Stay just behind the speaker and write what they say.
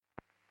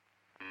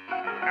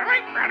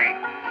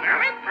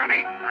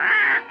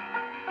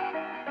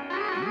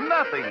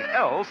nothing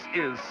else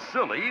is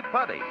silly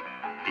putty.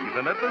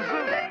 Even at the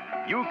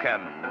zoo, you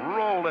can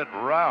roll it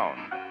round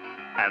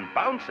and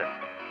bounce it.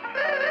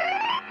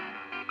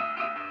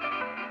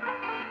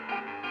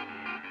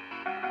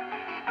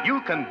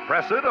 You can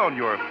press it on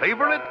your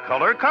favorite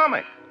color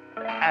comic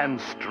and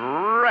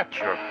stretch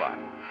your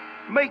fun.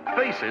 Make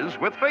faces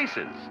with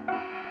faces.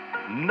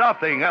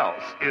 Nothing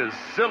else is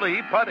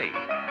silly putty.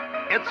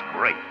 It's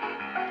great.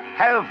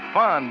 Have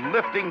fun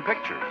lifting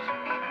pictures.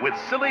 With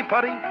silly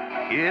putty,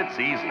 it's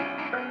easy.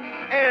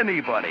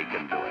 Anybody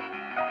can do it.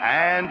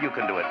 And you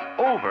can do it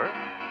over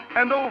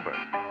and over.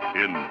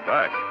 In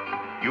fact,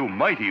 you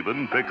might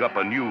even pick up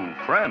a new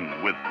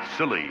friend with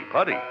silly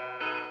putty.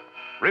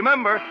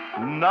 Remember,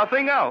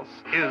 nothing else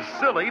is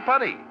silly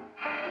putty.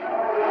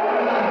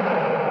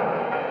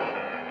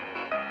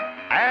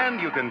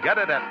 And you can get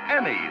it at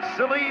any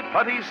silly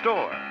putty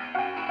store.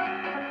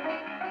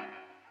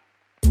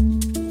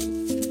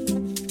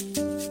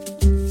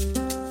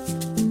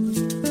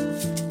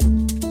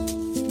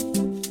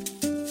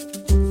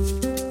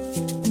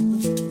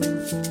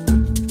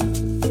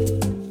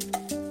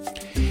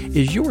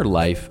 Is your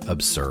life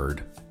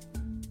absurd?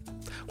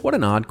 What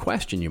an odd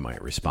question, you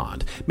might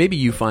respond. Maybe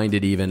you find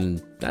it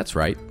even, that's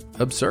right,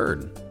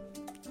 absurd.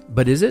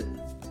 But is it?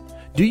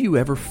 Do you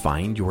ever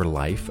find your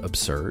life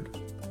absurd?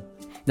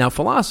 Now,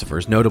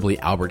 philosophers, notably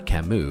Albert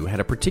Camus,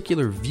 had a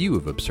particular view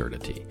of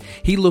absurdity.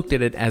 He looked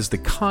at it as the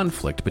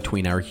conflict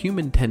between our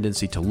human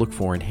tendency to look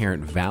for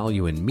inherent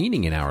value and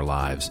meaning in our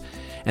lives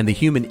and the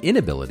human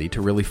inability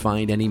to really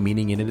find any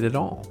meaning in it at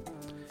all.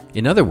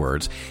 In other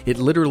words, it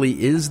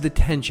literally is the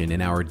tension in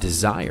our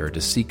desire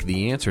to seek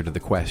the answer to the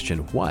question,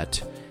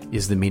 what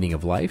is the meaning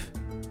of life?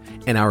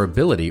 And our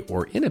ability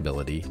or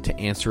inability to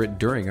answer it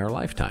during our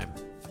lifetime.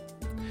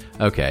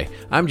 Okay,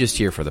 I'm just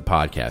here for the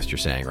podcast, you're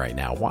saying right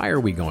now. Why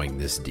are we going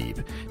this deep?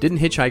 Didn't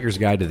Hitchhiker's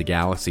Guide to the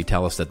Galaxy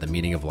tell us that the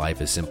meaning of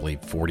life is simply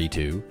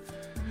 42?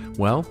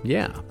 Well,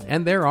 yeah,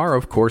 and there are,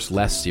 of course,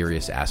 less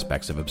serious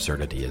aspects of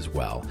absurdity as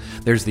well.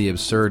 There's the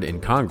absurd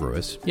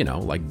incongruous,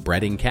 like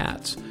breading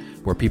cats,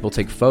 where people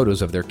take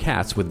photos of their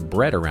cats with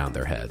bread around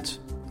their heads.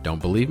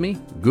 Don't believe me?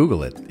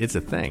 Google it. It's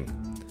a thing.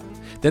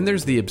 Then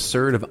there's the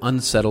absurd of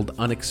unsettled,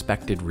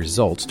 unexpected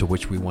results to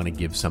which we want to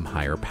give some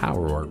higher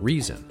power or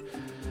reason.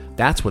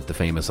 That's what the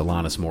famous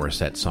Alanis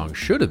Morissette song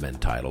should have been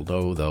titled,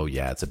 though,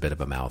 it's a bit of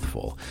a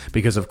mouthful.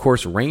 Because, of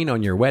course, rain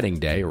on your wedding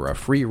day, or a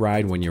free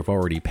ride when you've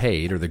already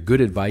paid, or the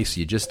good advice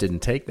you just didn't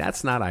take,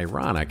 that's not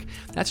ironic.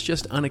 That's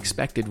just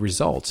unexpected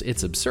results.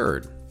 It's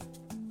absurd.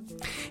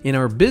 In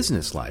our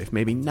business life,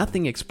 maybe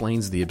nothing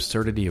explains the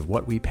absurdity of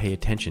what we pay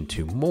attention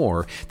to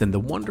more than the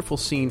wonderful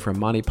scene from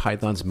Monty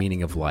Python's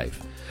Meaning of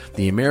Life.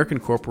 The American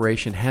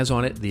corporation has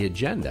on it the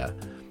agenda,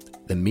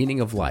 the meaning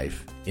of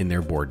life, in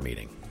their board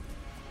meeting.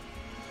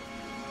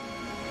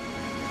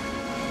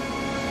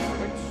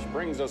 Which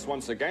brings us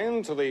once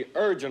again to the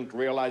urgent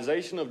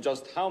realization of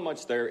just how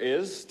much there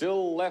is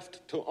still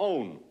left to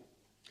own.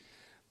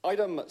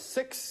 Item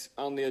 6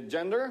 on the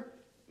agenda,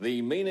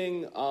 the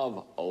meaning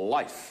of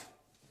life.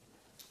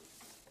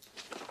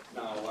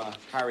 Now,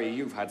 Harry,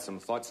 you've had some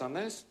thoughts on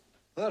this?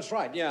 That's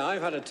right, yeah.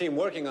 I've had a team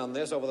working on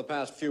this over the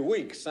past few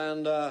weeks,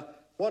 and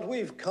what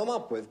we've come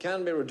up with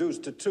can be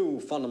reduced to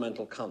two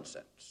fundamental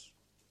concepts.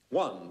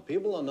 One,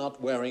 people are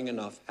not wearing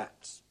enough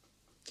hats.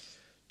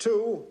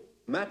 Two,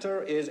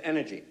 matter is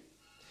energy.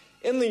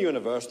 In the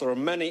universe, there are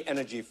many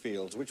energy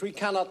fields which we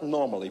cannot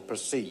normally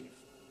perceive.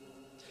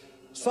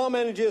 Some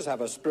energies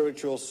have a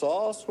spiritual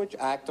source which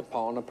act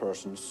upon a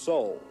person's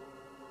soul.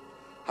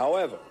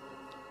 However,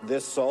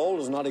 this soul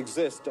does not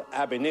exist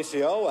ab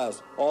initio,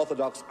 as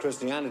Orthodox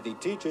Christianity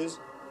teaches.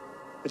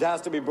 It has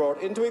to be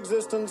brought into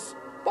existence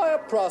by a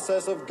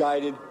process of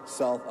guided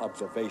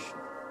self-observation.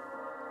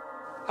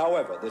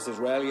 However, this is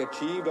rarely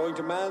achieved owing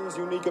to man's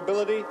unique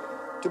ability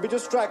to be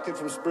distracted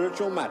from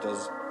spiritual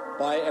matters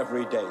by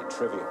everyday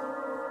trivia.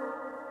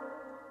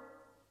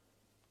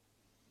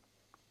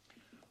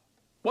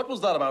 What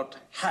was that about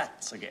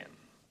hats again?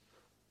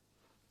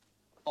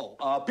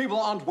 People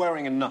aren't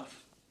wearing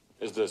enough.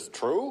 Is this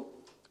true?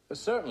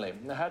 Certainly.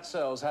 The hat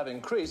sales have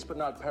increased, but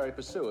not pari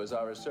passu, as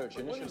our research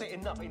initially... When you say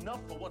enough, enough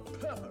for what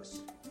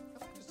purpose?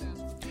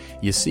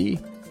 You see,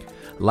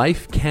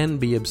 life can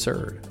be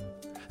absurd.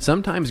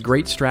 Sometimes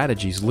great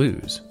strategies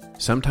lose.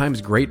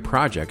 Sometimes great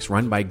projects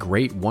run by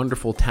great,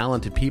 wonderful,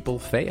 talented people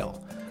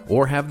fail,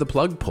 or have the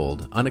plug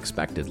pulled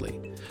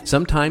unexpectedly.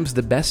 Sometimes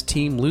the best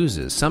team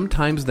loses.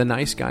 Sometimes the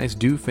nice guys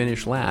do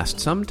finish last.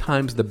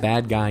 Sometimes the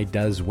bad guy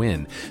does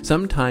win.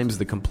 Sometimes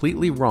the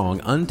completely wrong,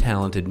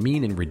 untalented,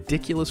 mean, and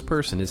ridiculous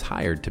person is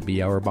hired to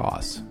be our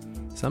boss.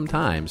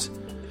 Sometimes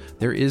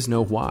there is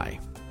no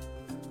why.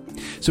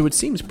 So it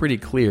seems pretty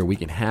clear we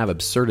can have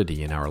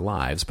absurdity in our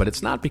lives, but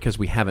it's not because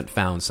we haven't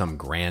found some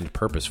grand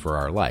purpose for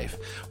our life.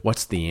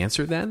 What's the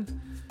answer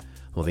then?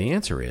 Well, the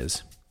answer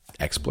is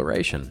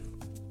exploration.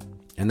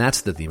 And that's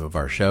the theme of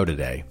our show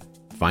today.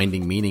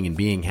 Finding meaning and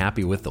being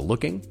happy with the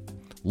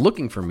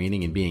looking for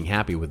meaning and being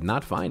happy with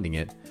not finding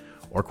it,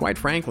 or quite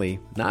frankly,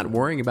 not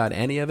worrying about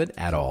any of it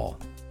at all.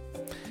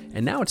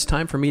 And now it's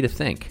time for me to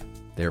think.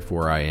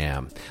 therefore I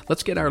am.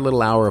 Let's get our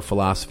little hour of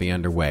philosophy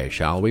underway,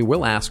 shall we?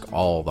 We'll ask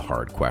all the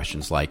hard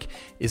questions like,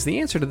 is the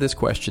answer to this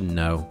question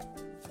no?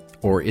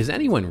 Or is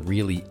anyone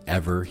really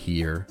ever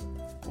here?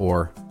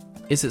 Or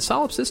is it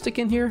solipsistic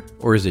in here?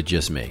 Or is it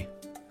just me?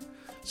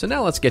 So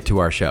now let's get to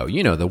our show.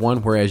 You know, the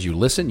one where as you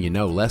listen, you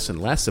know less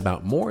and less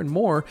about more and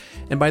more,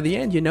 and by the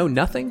end, you know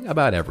nothing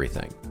about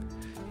everything.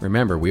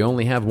 Remember, we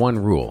only have one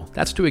rule.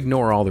 That's to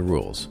ignore all the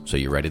rules. So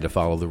you ready to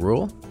follow the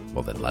rule?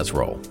 Well, then let's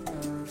roll.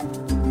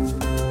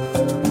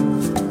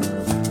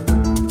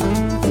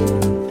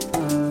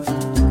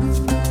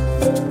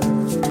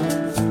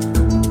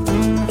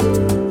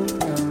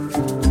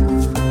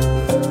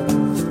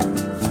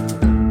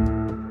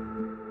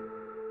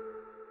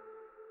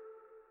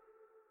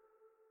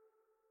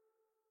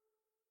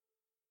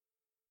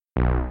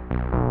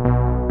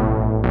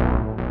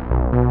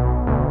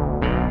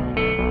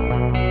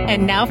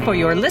 And now for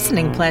your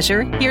listening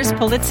pleasure, here's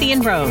Polizzi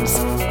and Rose,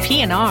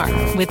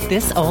 PNR, with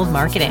This Old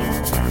Marketing.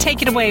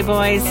 Take it away,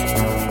 boys.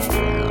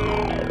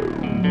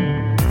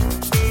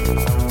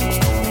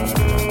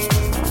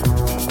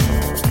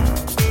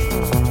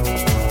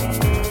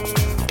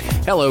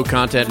 Hello,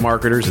 content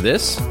marketers.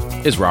 This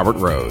is Robert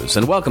Rose,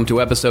 and welcome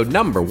to episode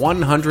number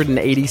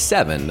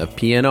 187 of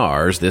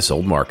PNR's This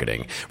Old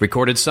Marketing,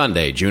 recorded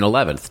Sunday, June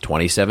 11th,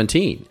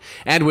 2017.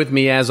 And with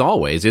me, as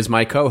always, is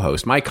my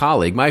co-host, my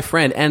colleague, my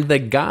friend, and the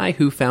guy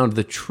who found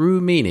the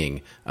true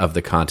meaning of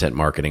the content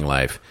marketing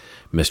life,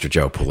 Mr.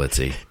 Joe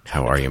Polizzi.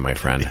 How are you, my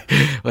friend?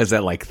 Was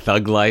that like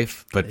Thug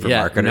Life, but for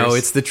marketers? No,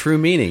 it's the true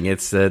meaning. You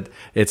do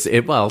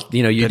North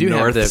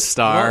have the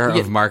Star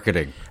of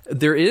marketing.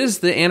 There is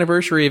the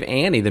anniversary of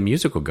Annie, the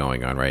musical,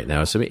 going on right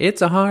now. So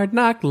it's a hard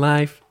knock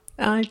life.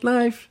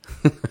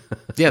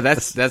 Yeah,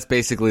 that's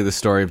basically the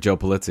story of Joe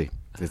Polizzi.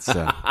 It's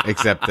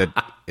except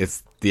that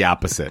it's the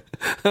opposite.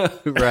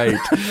 Right.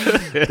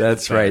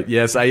 That's right.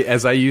 Yes,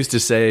 as I used to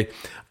say,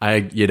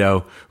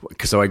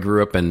 so I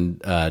grew up in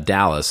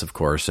Dallas, of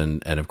course,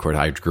 and of course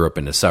I grew up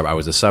in I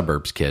was a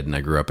suburbs kid, and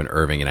I grew up in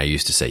Irving, and I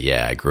used to say,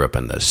 yeah, I grew up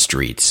in the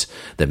streets,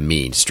 the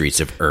mean streets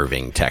of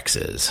Irving,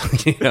 Texas.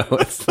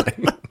 It's like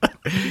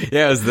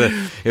yeah,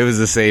 it was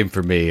the same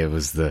for me. It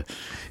was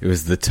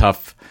the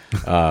tough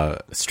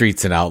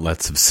streets and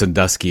outlets of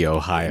Sandusky,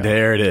 Ohio.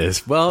 There it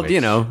is. Well,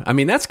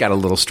 that's got a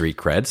little street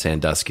cred.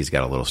 Sandusky's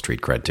got a little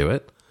street cred to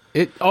it.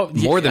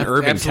 More than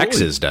Irving, absolutely.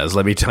 Texas does,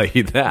 let me tell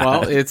you that.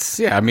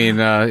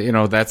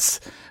 Well,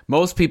 that's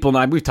most people.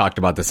 We've talked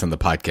about this on the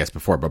podcast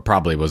before, but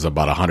probably was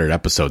about 100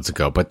 episodes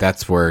ago. But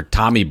that's where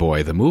Tommy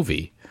Boy, the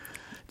movie,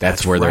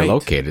 that's where they're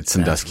located,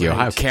 Sandusky,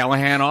 Ohio.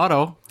 Callahan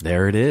Auto.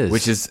 There it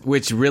is.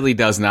 Which really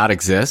does not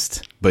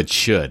exist, but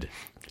should.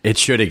 It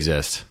should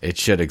exist. It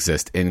should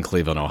exist in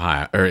Cleveland,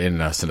 Ohio, or in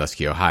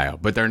Sandusky, Ohio.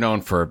 But they're known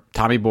for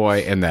Tommy Boy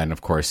and then,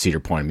 of course, Cedar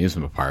Point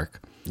Amusement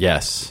Park.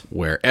 Yes.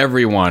 Where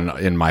everyone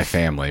in my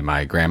family,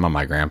 my grandma,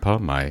 my grandpa,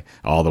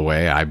 all the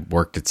way, I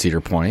worked at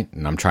Cedar Point,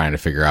 and I'm trying to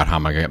figure out how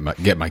I'm going to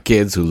get my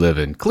kids who live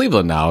in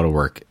Cleveland now to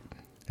work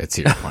at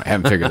Cedar Point. I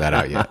haven't figured that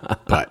out yet,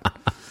 but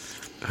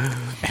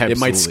it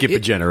might skip a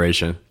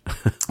generation.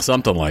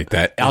 Something like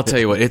that. I'll tell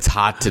you what, it's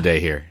hot today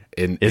here.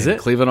 In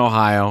Cleveland,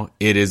 Ohio,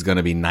 it is going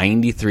to be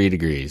 93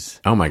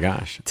 degrees. Oh, my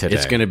gosh. Today.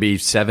 It's going to be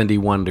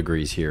 71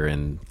 degrees here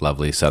in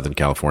lovely Southern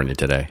California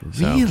today.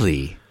 So,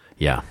 really?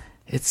 Yeah.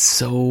 It's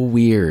so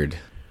weird.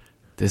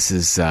 This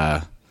is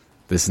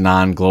this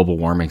non-global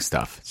warming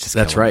stuff. It's just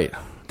That's right.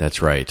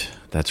 That's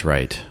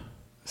right.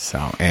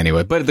 So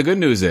anyway, but the good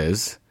news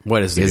is...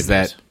 What is the good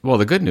news? Well,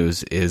 the good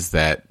news is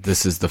that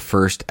this is the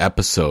first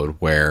episode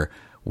where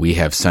we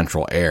have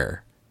central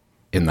air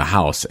in the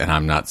house, and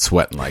I'm not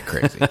sweating like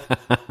crazy.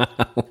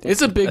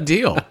 It's a big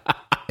deal.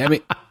 I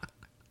mean,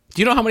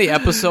 do you know how many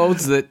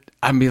episodes that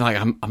I'm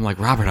like,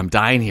 Robert, I'm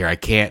dying here. I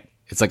can't.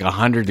 It's like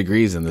 100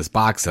 degrees in this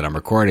box that I'm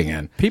recording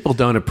in. People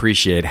don't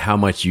appreciate how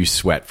much you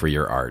sweat for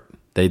your art.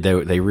 They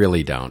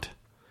really don't.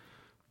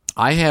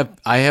 I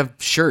have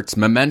shirts,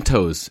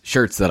 mementos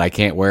shirts that I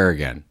can't wear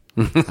again.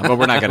 But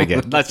we're not going to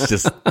get. Let's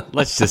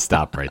just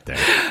stop right there.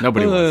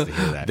 Nobody wants to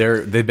hear that.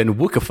 They've been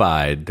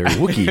wookified. They're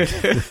wookied.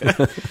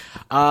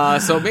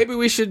 So maybe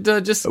we should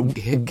just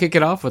kick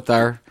it off with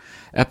our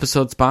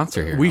episode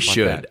sponsor here. We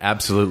should.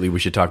 Absolutely. We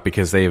should talk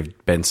because they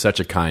have been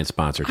such a kind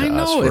sponsor to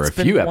us for a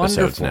few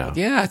episodes now.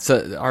 Yeah, it's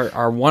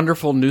our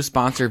wonderful new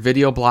sponsor,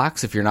 Video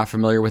Blocks. If you're not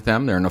familiar with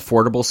them, they're an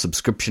affordable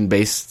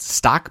subscription-based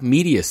stock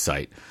media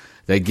site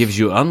that gives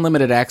you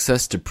unlimited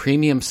access to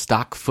premium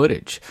stock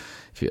footage.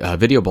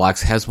 Video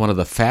Blocks has one of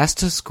the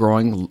fastest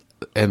growing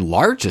and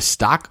largest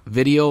stock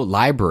video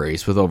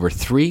libraries with over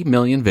 3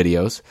 million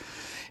videos.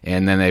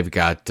 And then they've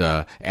got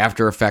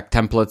After Effects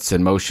templates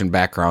and motion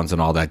backgrounds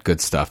and all that good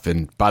stuff.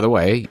 And by the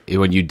way,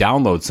 when you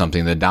download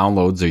something, the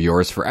downloads are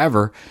yours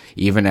forever,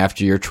 even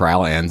after your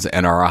trial ends,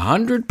 and are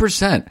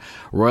 100%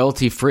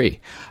 royalty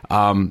free.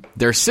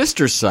 Their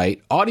sister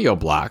site, Audio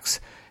Blocks,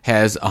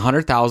 has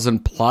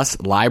 100,000 plus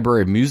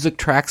library of music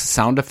tracks,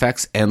 sound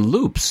effects, and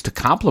loops to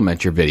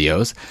complement your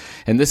videos.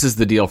 And this is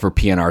the deal for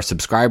PNR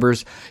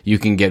subscribers. You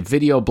can get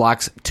Video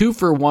Blocks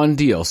 2-for-1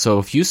 deal. So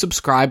if you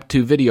subscribe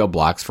to Video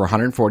Blocks for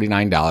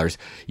 $149,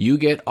 you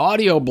get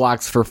Audio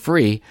Blocks for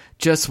free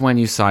just when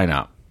you sign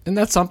up. Isn't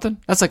that something?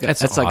 That's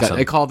awesome.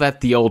 They call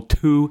that the old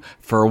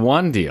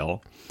 2-for-1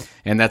 deal.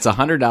 And that's a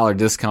 $100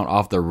 discount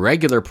off the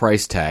regular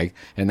price tag,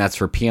 and that's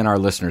for PNR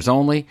listeners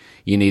only.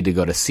 You need to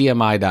go to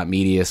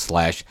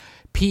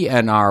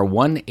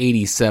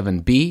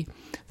cmi.media/PNR187B.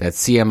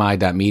 That's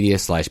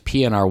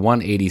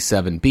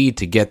cmi.media/PNR187B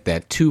to get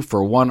that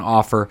 2-for-1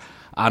 offer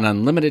on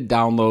unlimited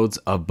downloads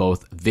of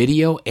both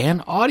video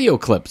and audio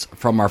clips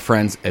from our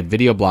friends at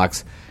Video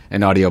Blocks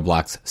and Audio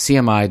Blocks.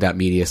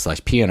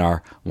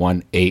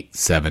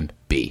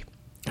 cmi.media/PNR187B.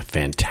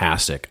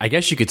 Fantastic. I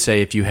guess you could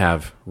say if you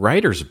have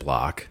writer's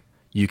block,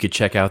 you could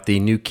check out the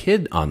new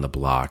kid on the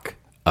block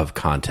of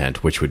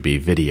content, which would be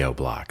Video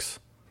Blocks.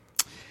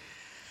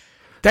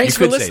 Thanks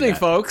for listening,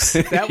 folks.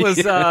 That was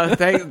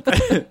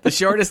the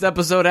shortest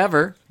episode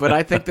ever, but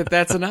I think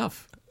that's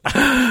enough.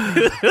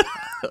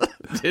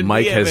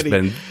 Mike has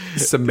been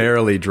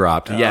summarily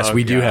dropped. Yes,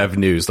 we do have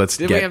news. Let's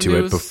get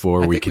to it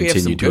before we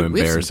continue to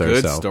embarrass ourselves. We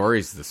have some good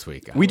stories this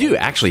week. We do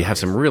actually have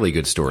some really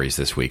good stories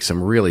this week.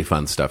 Some really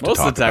fun stuff to talk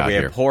about. Most of the time we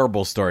here. have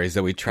horrible stories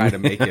that we try to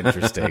make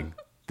interesting.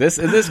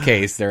 In this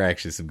case, they're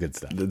actually some good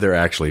stuff. They're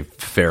actually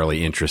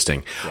fairly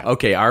interesting. Yeah.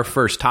 Okay, our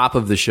first top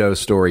of the show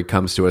story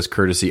comes to us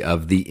courtesy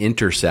of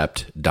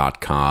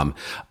theintercept.com.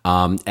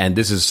 And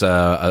this is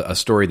a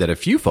story that a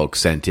few folks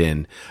sent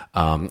in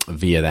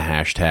via the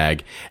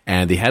hashtag.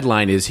 And the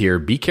headline is here,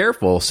 "Be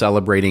careful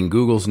celebrating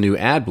Google's new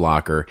ad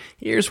blocker.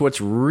 Here's what's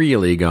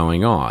really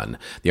going on."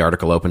 The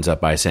article opens up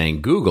by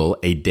saying, Google,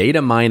 a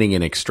data mining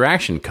and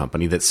extraction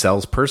company that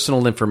sells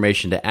personal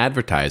information to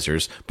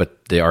advertisers, but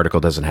the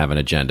article doesn't have an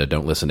agenda.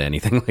 Don't listen to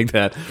anything like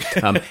that,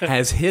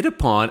 has hit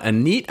upon a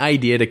neat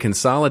idea to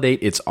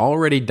consolidate its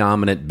already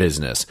dominant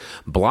business,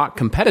 block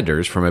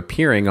competitors from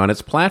appearing on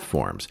its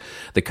platforms.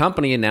 The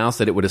company announced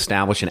that it would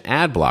establish an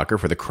ad blocker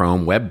for the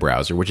Chrome web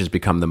browser, which has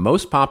become the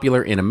most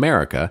popular in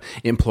America,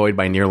 employed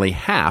by nearly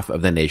half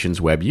of the nation's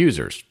web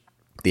users.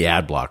 The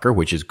ad blocker,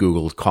 which is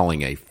Google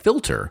calling a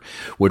filter,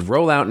 would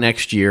roll out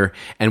next year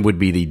and would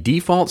be the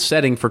default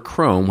setting for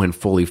Chrome when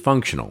fully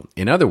functional.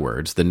 In other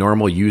words, the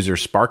normal user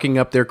sparking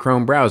up their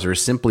Chrome browser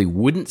simply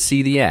wouldn't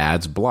see the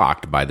ads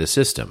blocked by the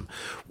system.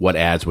 What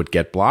ads would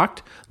get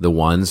blocked? The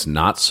ones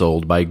not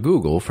sold by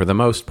Google for the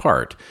most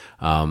part.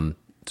 And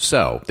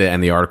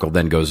the article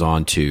then goes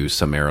on to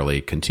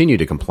summarily continue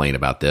to complain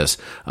about this.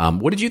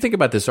 What did you think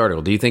about this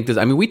article? Do you think this?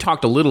 I mean, we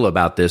talked a little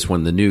about this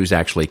when the news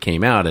actually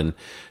came out and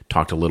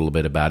talked a little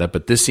bit about it,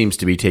 but this seems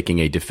to be taking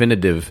a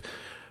definitive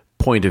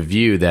point of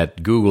view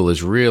that Google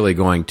is really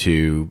going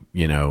to,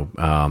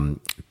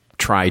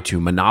 try to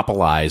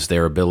monopolize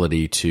their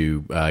ability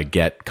to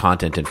get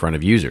content in front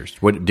of users.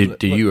 Do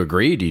you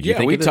agree? Did you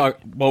think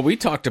we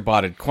talked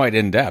about it quite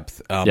in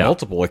depth,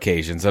 multiple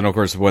occasions, and of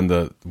course when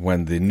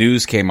the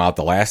news came out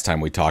the last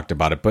time we talked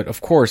about it. But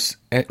of course,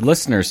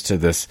 listeners to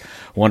this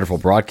wonderful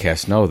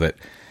broadcast know that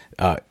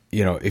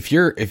if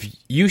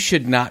you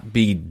should not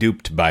be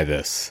duped by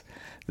this.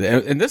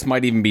 And this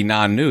might even be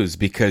non-news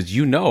because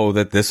you know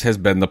that this has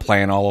been the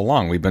plan all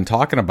along. We've been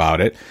talking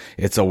about it.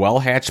 It's a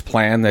well-hatched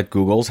plan that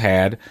Google's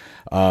had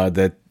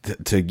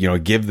to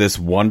give this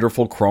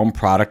wonderful Chrome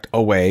product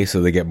away so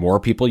they get more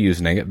people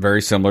using it,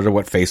 very similar to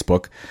what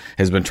Facebook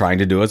has been trying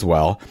to do as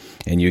well.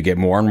 And you get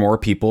more and more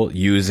people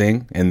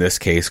using, in this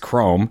case,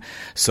 Chrome,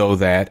 so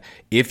that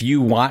if you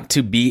want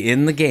to be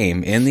in the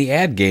game, in the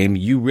ad game,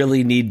 you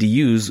really need to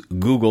use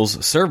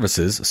Google's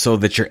services so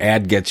that your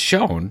ad gets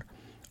shown.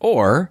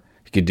 Or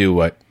you could do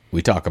what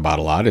we talk about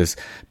a lot, is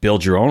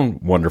build your own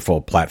wonderful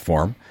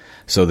platform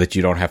so that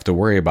you don't have to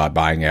worry about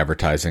buying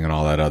advertising and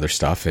all that other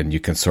stuff, and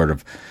you can sort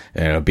of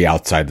be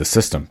outside the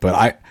system.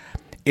 But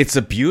it's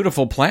a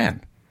beautiful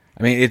plan.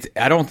 I mean,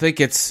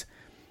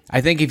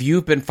 I think if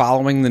you've been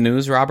following the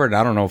news, Robert,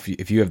 I don't know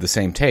if you have the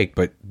same take,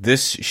 but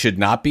this should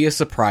not be a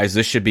surprise.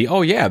 This should be,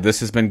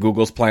 this has been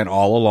Google's plan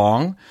all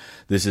along.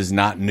 This is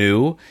not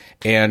new,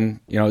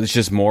 and it's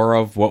just more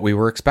of what we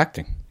were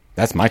expecting.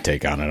 That's my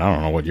take on it. I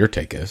don't know what your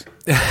take is.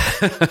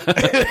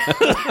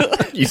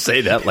 You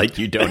say that like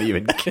you don't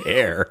even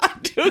care.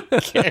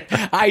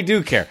 I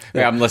do care.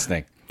 Yeah, I'm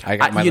listening. I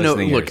got my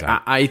listening ears. Look,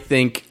 I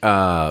think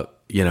the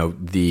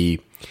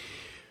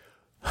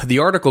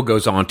article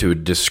goes on to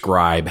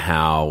describe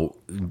how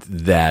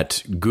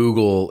that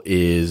Google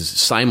is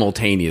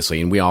simultaneously,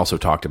 and we also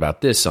talked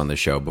about this on the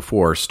show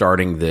before,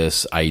 starting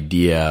this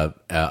idea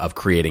of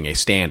creating a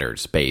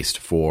standards based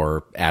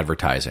for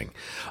advertising.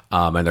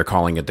 And they're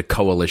calling it the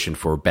Coalition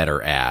for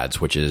Better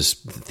Ads, which is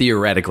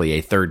theoretically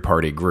a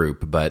third-party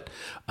group, but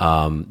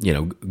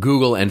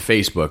Google and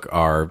Facebook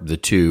are the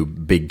two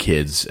big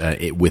kids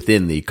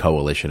within the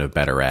Coalition of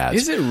Better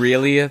Ads. Is it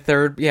really a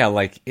third?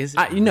 Yeah, is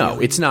it? No,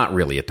 it's not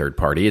really a third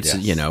party. It's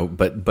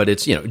but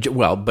it's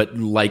but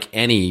like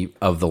any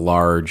of the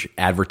large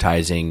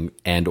advertising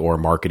and or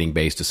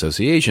marketing-based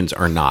associations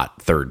are not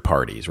third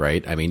parties,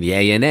 right? I mean, the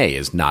ANA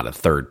is not a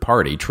third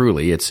party,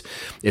 truly. It's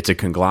a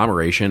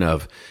conglomeration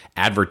of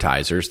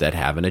advertisers that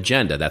have an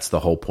agenda. That's the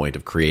whole point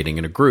of creating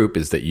a group,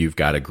 is that you've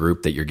got a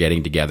group that you're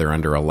getting together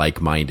under a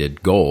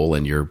like-minded goal,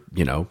 and you're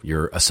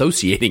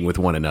associating with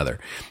one another,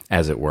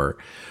 as it were.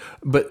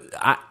 But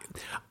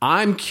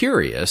I'm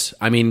curious.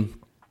 I mean,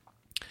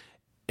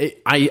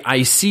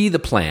 I see the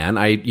plan.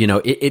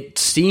 It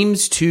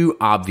seems too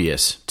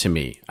obvious to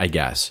me, I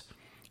guess.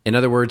 In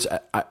other words,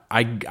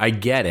 I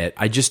get it.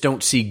 I just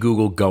don't see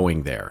Google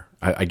going there.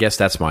 I guess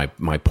that's my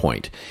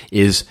point.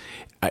 Is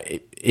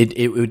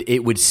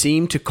it would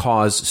seem to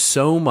cause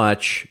so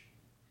much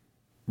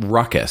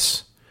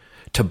ruckus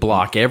to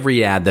block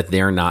every ad that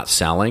they're not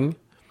selling,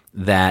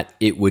 that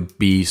the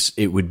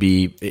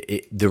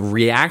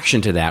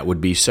reaction to that would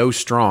be so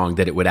strong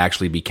that it would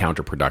actually be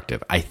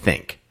counterproductive, I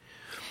think.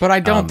 But I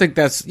don't think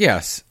that's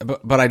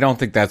but I don't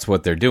think that's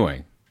what they're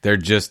doing. They're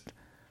just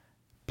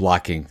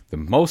blocking the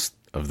most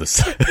of the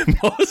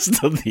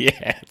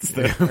ads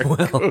that are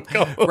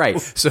right.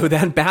 So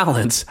that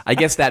balance, I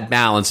guess that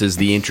balance is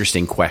the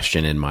interesting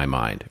question in my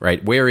mind,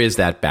 right? Where is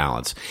that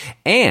balance?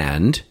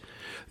 And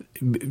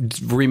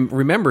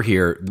remember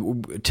here,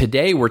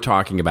 today we're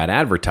talking about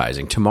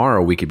advertising.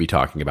 Tomorrow we could be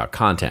talking about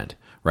content.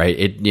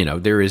 Right?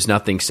 There is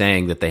nothing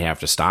saying that they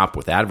have to stop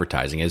with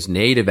advertising. As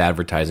native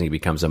advertising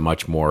becomes a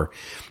much more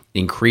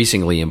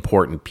increasingly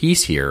important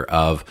piece here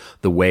of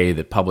the way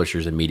that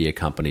publishers and media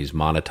companies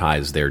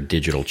monetize their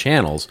digital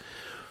channels.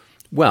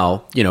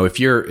 Well, if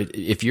you're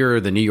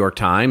the New York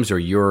Times, or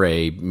you're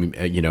some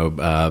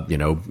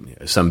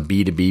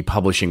B2B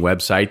publishing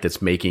website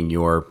that's making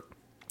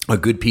a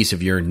good piece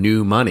of your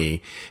new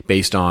money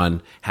based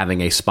on having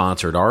a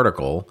sponsored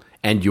article,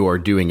 and you're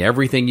doing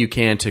everything you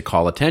can to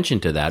call attention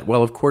to that,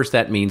 well, of course,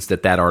 that means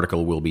that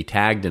article will be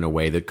tagged in a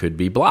way that could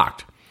be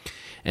blocked.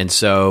 And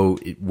so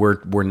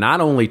we're not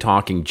only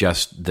talking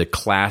just the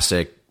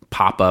classic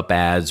pop-up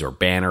ads or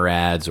banner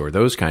ads or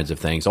those kinds of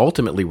things.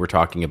 Ultimately, we're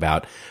talking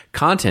about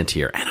content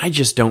here. And I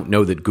just don't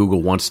know that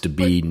Google wants to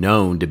be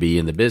known to be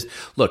in the business.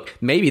 Look,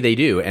 maybe they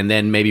do. And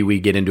then maybe we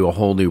get into a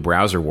whole new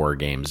browser war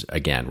games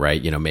again,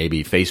 right?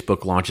 Maybe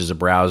Facebook launches a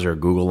browser,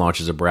 Google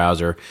launches a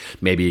browser.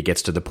 Maybe it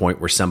gets to the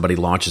point where somebody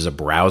launches a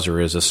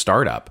browser as a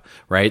startup,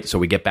 right? So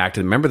we get back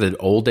to, remember the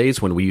old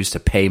days when we used to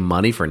pay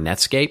money for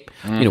Netscape?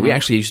 Mm-hmm. We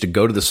actually used to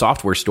go to the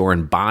software store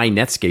and buy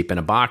Netscape in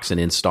a box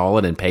and install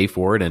it and pay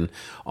for it and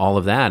all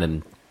of that.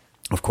 And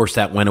of course,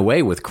 that went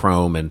away with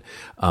Chrome and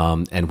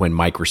when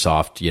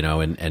Microsoft,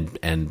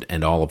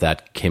 and all of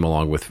that came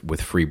along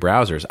with free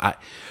browsers. I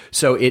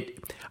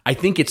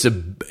think it's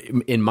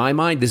in my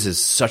mind, this is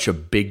such a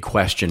big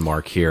question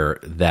mark here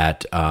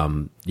that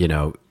I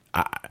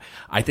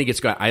think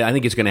it's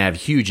going to have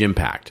huge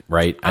impact,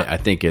 right? I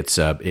think it's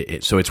so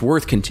it's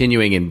worth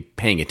continuing and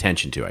paying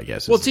attention to, I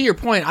guess. Well, to your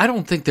point, I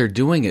don't think they're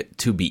doing it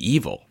to be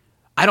evil.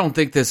 I don't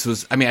think this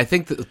was. I mean, I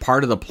think that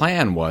part of the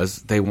plan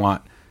was they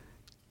want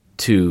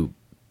to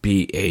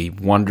be a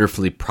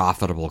wonderfully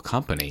profitable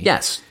company.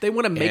 Yes, they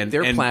want to make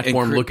their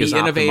platform look as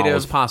innovative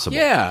as possible.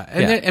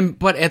 Yeah,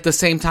 but at the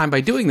same time, by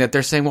doing that,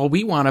 they're saying, well,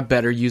 we want a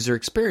better user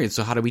experience.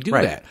 So how do we do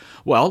that?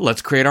 Well,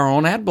 let's create our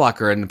own ad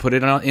blocker and put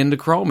it into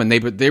Chrome. And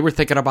they were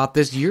thinking about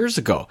this years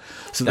ago,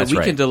 so that we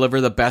can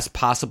deliver the best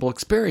possible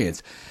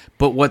experience.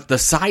 But what the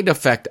side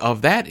effect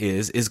of that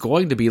is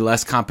going to be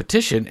less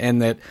competition,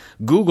 and that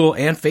Google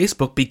and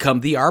Facebook become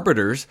the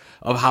arbiters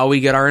of how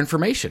we get our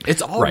information.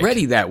 It's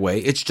already that way.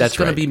 It's just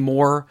going to be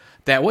more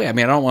that way. I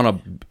mean, I don't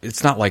want to –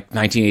 it's not like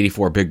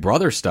 1984 Big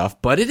Brother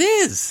stuff, but it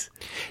is.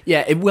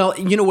 Yeah, well,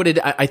 you know what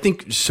I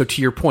think – so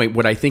to your point,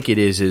 what I think it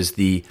is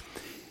the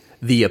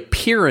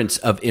appearance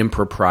of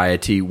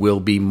impropriety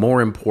will be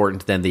more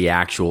important than the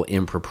actual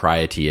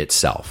impropriety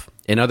itself.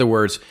 In other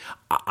words –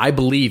 I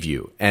believe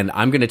you, and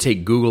I'm going to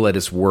take Google at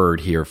its word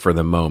here for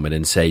the moment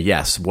and say,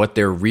 yes, what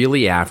they're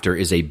really after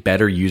is a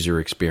better user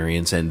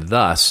experience, and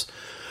thus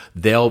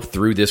they'll,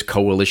 through this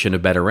coalition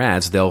of better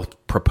ads, they'll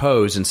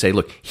propose and say,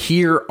 look,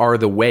 here are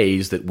the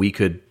ways that we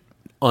could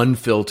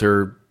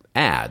unfilter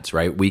ads,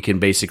 right? We can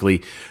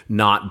basically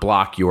not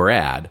block your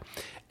ad.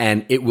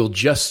 And it will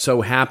just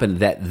so happen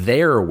that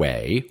their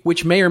way,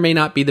 which may or may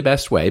not be the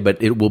best way,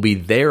 but it will be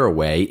their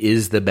way,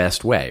 is the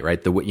best way,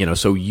 right?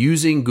 So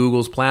using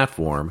Google's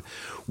platform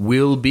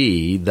will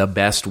be the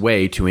best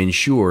way to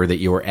ensure that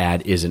your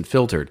ad isn't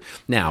filtered.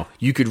 Now,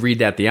 you could read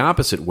that the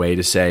opposite way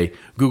to say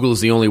Google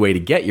is the only way to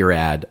get your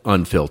ad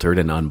unfiltered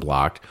and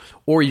unblocked.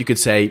 Or you could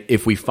say,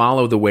 if we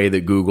follow the way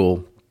that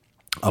Google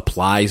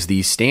applies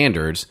these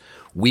standards,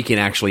 we can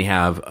actually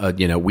have,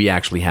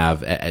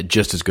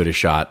 just as good a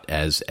shot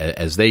as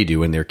they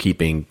do, and they're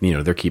keeping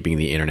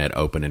the internet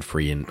open and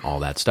free and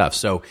all that stuff.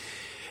 So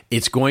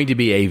it's going to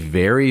be a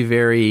very,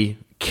 very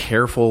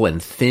careful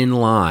and thin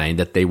line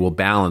that they will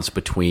balance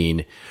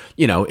between,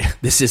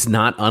 this is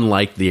not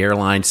unlike the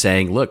airline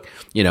saying, look,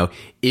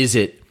 is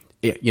it,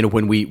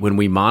 when we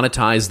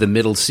monetize the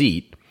middle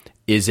seat,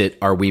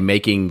 Are we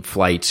making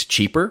flights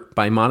cheaper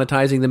by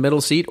monetizing the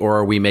middle seat, or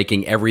are we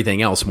making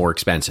everything else more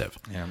expensive?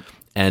 Yeah.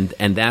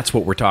 And that's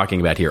what we're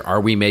talking about here.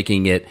 Are we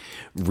making it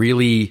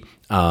really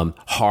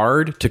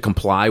hard to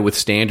comply with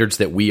standards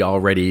that we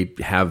already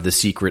have the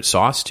secret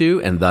sauce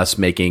to, and thus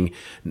making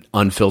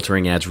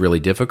unfiltering ads really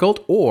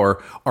difficult?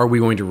 Or are we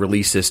going to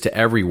release this to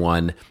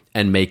everyone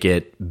and make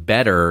it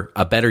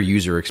a better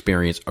user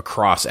experience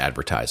across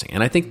advertising?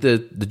 And I think the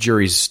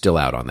jury's still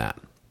out on that.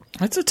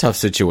 It's a tough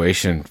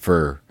situation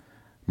for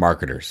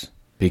marketers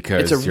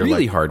because it's a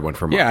really hard one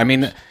for marketers. Yeah, I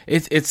mean,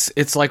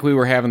 it's like we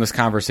were having this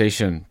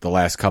conversation the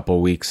last couple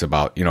of weeks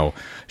about,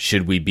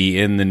 should we be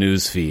in the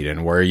news feed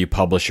and where you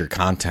publish your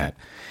content?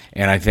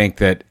 And I think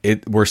that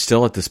we're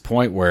still at this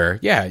point where,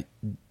 yeah,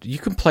 you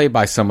can play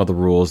by some of the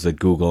rules that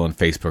Google and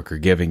Facebook are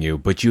giving you,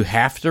 but you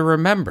have to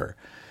remember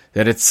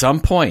that at some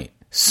point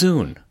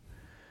soon,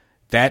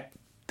 that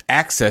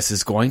access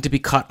is going to be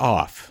cut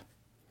off.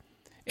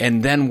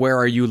 And then where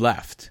are you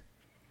left?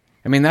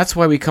 I mean, that's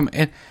why we come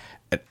in.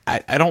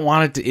 I don't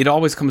want it to, it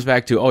always comes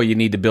back to, you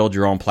need to build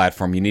your own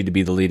platform. You need to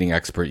be the leading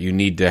expert. You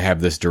need to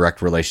have this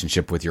direct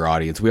relationship with your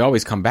audience. We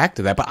always come back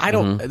to that, but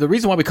the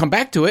reason why we come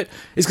back to it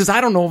is because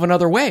I don't know of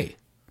another way.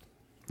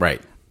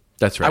 Right.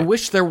 That's right. I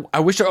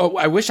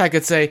wish I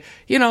could say,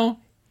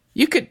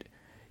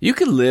 you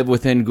could live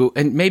within Google,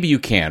 and maybe you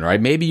can, right?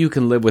 Maybe you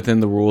can live within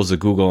the rules that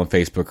Google and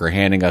Facebook are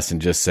handing us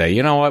and just say,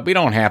 you know what, we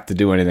don't have to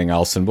do anything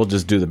else, and we'll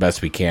just do the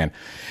best we can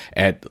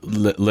at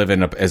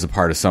living as a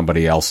part of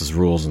somebody else's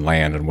rules and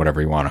land and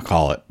whatever you want to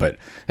call it. But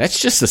that's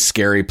just a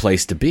scary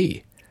place to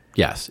be.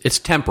 Yes, it's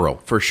temporal,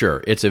 for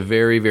sure. It's a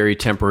very, very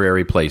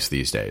temporary place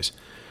these days.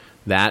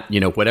 That,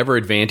 whatever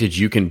advantage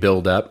you can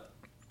build up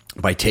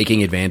by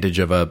taking advantage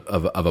of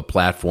a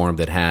platform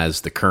that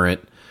has the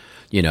current,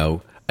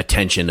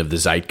 attention of the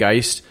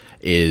zeitgeist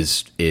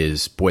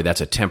is boy,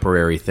 that's a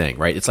temporary thing,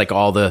 right? It's like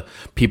all the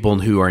people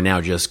who are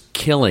now just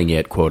killing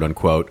it, quote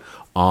unquote,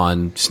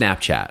 on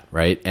Snapchat,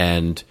 right?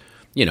 And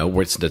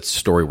what's the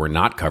story we're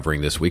not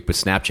covering this week, but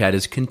Snapchat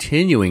is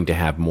continuing to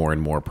have more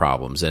and more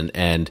problems.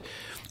 And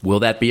will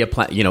that be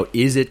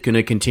is it going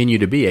to continue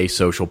to be a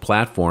social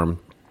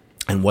platform?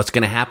 And what's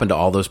going to happen to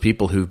all those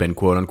people who've been,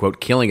 quote unquote,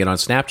 killing it on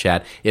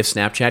Snapchat if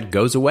Snapchat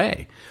goes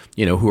away?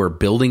 Who are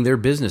building their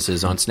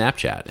businesses on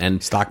Snapchat,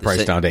 and stock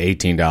price down to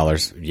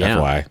 $18. Yeah,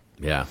 FYI.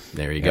 Yeah,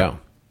 there you go.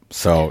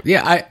 So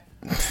yeah,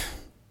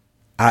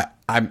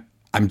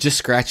 I'm just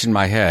scratching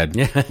my head.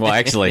 Well,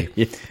 actually,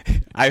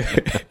 I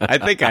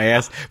think I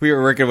asked. We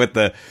were working with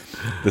the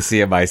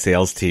CMI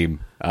sales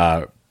team.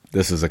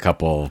 This was a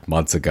couple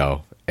months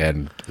ago,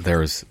 and there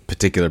was a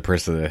particular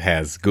person that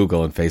has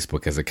Google and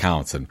Facebook as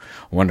accounts, and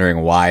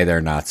wondering why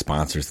they're not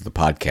sponsors of the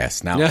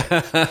podcast now.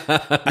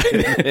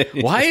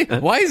 Why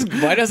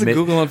doesn't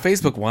Google and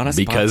Facebook want to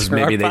sponsor because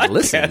maybe they podcast?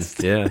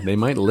 Listen. Yeah, they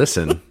might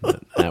listen.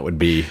 That would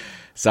be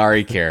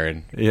sorry,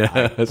 Karen.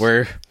 Yeah,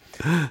 we're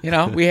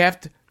we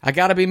have to. I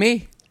gotta be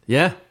me.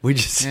 Yeah, we're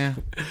just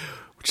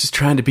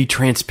trying to be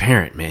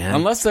transparent, man.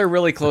 Unless they're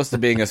really close to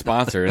being a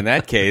sponsor. In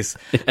that case,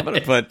 I'm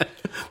gonna put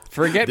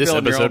forget this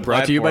building your own episode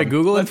brought to you by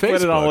Google and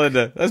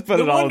Facebook. Let's put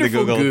it all into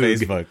Google and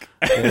Facebook.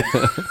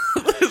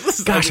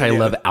 Gosh, I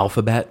love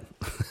Alphabet.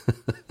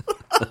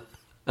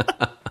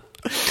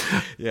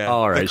 Yeah.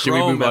 All right. Should we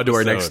move on to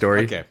our next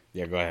story? Okay.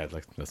 Yeah, go ahead.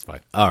 That's fine.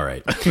 All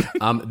right.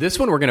 This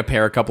one, we're going to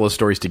pair a couple of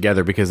stories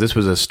together because this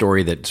was a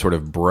story that sort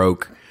of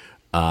broke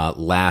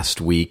last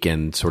week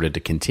and sort of to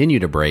continue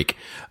to break.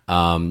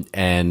 And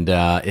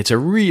it's a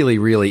really,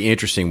 really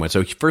interesting one.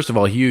 So first of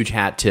all, huge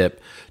hat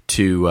tip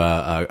to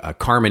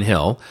Carmen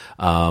Hill,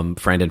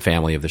 friend and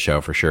family of the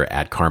show for sure,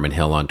 at Carmen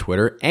Hill on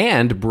Twitter,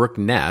 and Brooke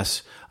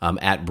Ness,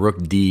 at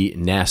Brooke D.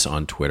 Ness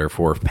on Twitter,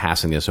 for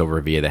passing this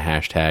over via the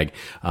hashtag,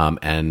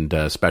 and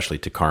especially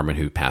to Carmen,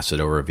 who passed it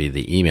over via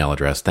the email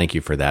address. Thank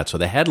you for that. So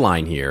the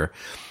headline here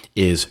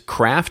is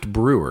craft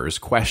brewers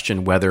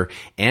question whether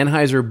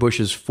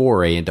Anheuser-Busch's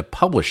foray into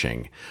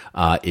publishing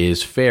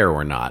is fair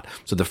or not.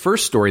 So the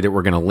first story that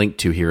we're going to link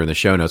to here in the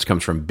show notes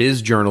comes from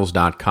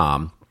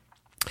bizjournals.com.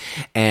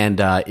 And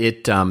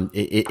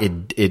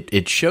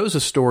it shows a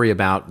story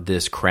about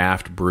this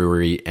craft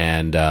brewery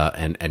and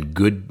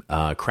good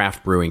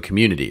craft brewing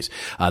communities.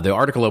 The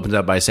article opens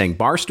up by saying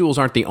barstools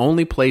aren't the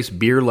only place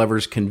beer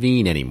lovers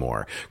convene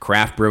anymore.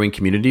 Craft brewing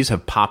communities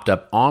have popped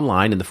up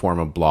online in the form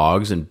of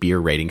blogs and beer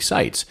rating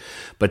sites.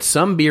 But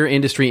some beer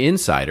industry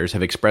insiders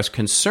have expressed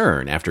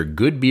concern after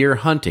Good Beer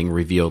Hunting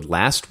revealed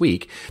last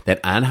week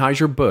that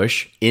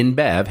Anheuser-Busch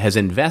InBev has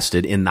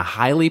invested in the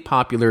highly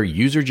popular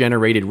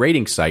user-generated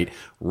rating site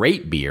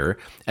Rate Beer,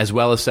 as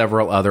well as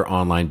several other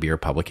online beer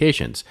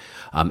publications.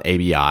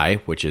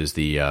 ABI, which is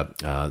the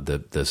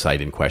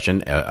site in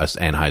question,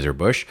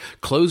 Anheuser-Busch,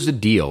 closed a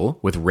deal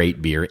with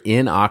Rate Beer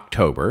in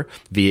October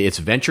via its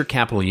venture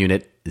capital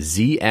unit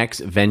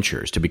ZX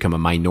Ventures to become a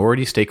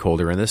minority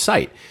stakeholder in the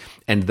site.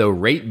 And though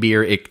Rate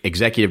Beer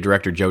Executive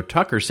Director Joe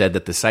Tucker said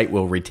that the site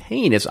will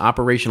retain its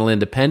operational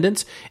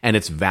independence and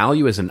its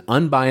value as an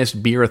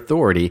unbiased beer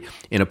authority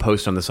in a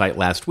post on the site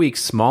last week,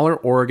 smaller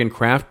Oregon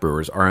craft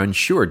brewers are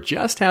unsure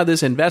just how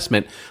this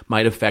investment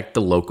might affect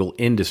the local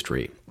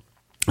industry.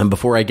 And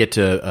before I get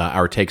to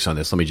our takes on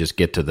this, let me just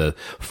get to the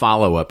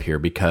follow-up here,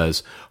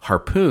 because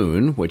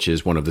Harpoon, which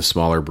is one of the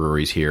smaller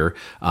breweries here,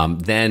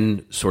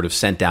 then sort of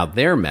sent out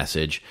their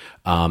message,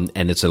 and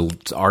it's an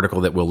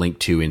article that we'll link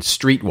to in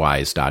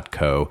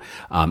streetwise.co,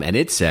 and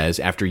it says,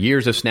 after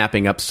years of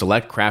snapping up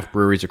select craft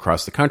breweries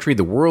across the country,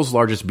 the world's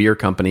largest beer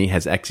company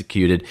has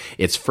executed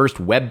its first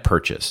web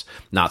purchase.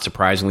 Not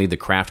surprisingly, the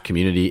craft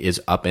community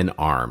is up in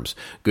arms.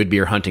 Good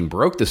Beer Hunting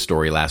broke the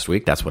story last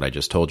week, that's what I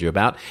just told you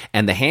about,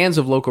 and the hands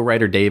of local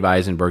writer Dave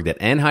Eisenberg that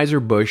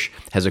Anheuser-Busch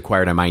has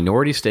acquired a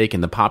minority stake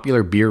in the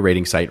popular beer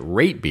rating site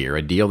Rate Beer,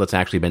 a deal that's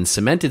actually been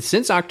cemented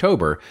since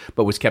October,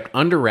 but was kept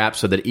under wraps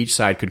so that each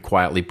side could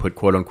quietly put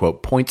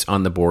quote-unquote points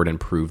on the board and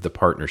prove the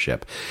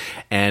partnership.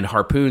 And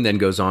Harpoon then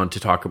goes on to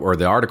talk, or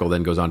the article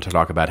then goes on to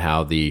talk about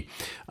how the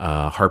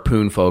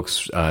Harpoon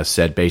folks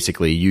said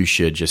basically you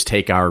should just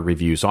take our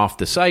reviews off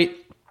the site.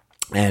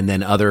 And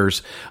then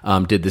others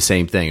did the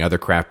same thing. Other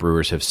craft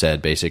brewers have said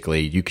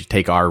basically you could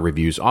take our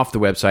reviews off the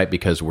website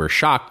because we're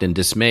shocked and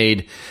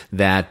dismayed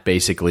that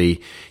basically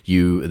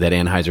that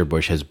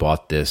Anheuser-Busch has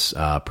bought this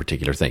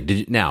particular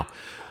thing. Now,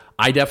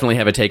 I definitely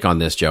have a take on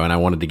this, Joe, and I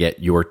wanted to get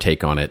your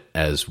take on it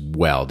as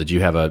well. Did you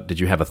have a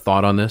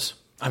thought on this?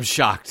 I'm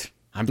shocked.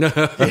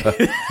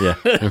 Yeah,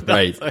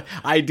 right.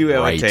 I do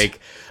have a take.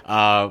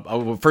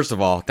 First of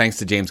all, thanks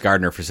to James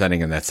Gardner for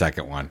sending in that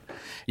second one.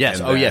 Yes.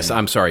 Yes.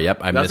 I'm sorry. Yep.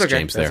 I missed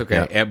James there. That's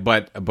okay. Yeah.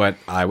 But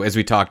as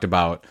we talked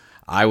about,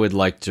 I would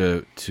like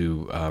to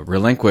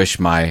relinquish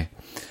my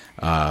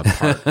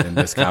part in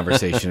this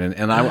conversation,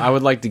 and I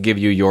would like to give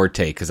you your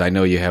take, because I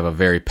know you have a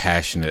very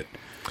passionate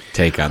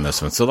take on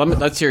this one. So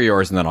let's hear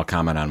yours, and then I'll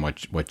comment on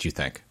what you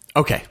think.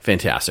 Okay,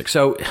 fantastic.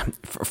 So,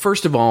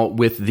 first of all,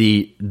 with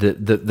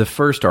the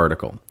first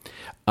article,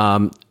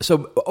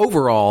 so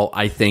overall,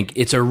 I think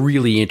it's a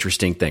really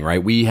interesting thing,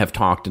 right? We have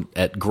talked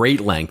at great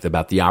length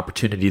about the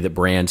opportunity that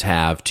brands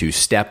have to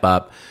step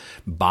up,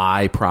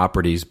 buy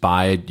properties,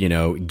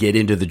 get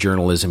into the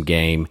journalism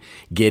game,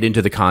 get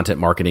into the content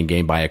marketing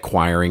game by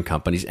acquiring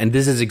companies. And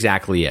this is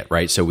exactly it,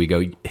 right? So we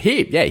go,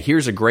 hey, yeah,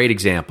 here's a great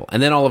example.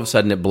 And then all of a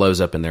sudden it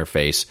blows up in their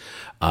face,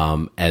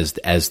 as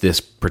this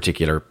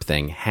particular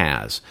thing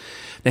has.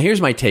 Now,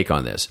 here's my take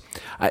on this.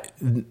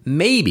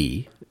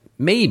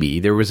 Maybe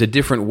there was a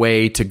different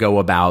way to go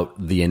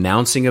about the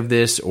announcing of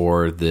this,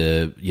 or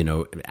the,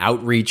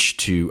 outreach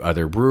to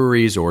other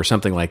breweries or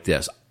something like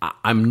this.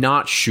 I'm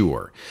not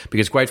sure,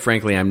 because quite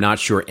frankly, I'm not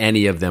sure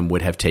any of them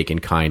would have taken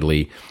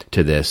kindly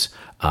to this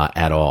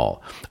at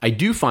all. I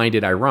do find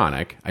it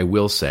ironic, I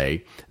will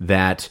say,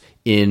 that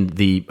in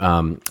the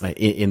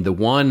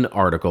one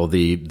article,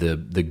 the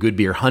Good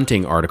Beer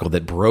Hunting article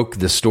that broke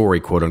the story,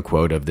 quote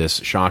unquote, of this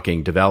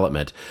shocking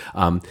development,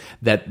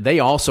 that they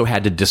also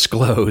had to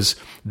disclose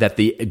that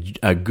the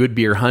Good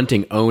Beer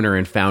Hunting owner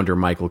and founder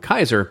Michael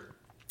Kaiser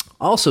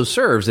also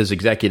serves as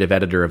executive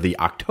editor of the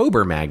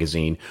October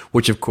magazine,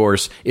 which of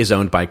course is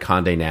owned by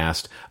Condé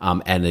Nast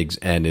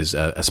and is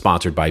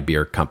sponsored by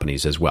beer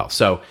companies as well.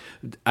 So,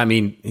 I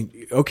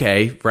mean,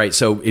 okay, right?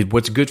 So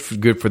what's good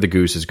for the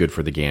goose is good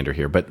for the gander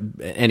here. But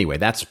anyway,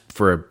 that's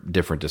for a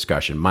different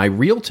discussion. My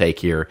real take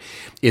here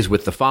is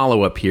with the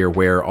follow-up here,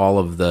 where all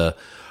of the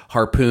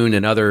Harpoon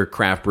and other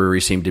craft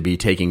breweries seem to be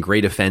taking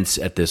great offense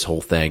at this whole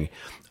thing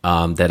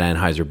that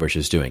Anheuser-Busch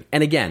is doing.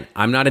 And again,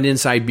 I'm not an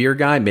inside beer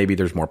guy. Maybe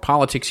there's more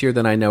politics here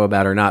than I know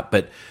about or not.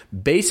 But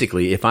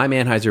basically, if I'm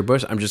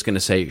Anheuser-Busch, I'm just going to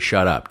say,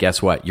 shut up.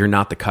 Guess what? You're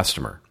not the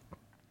customer.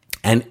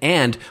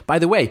 And by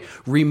the way,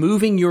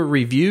 removing your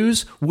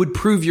reviews would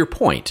prove your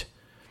point.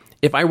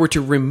 If I were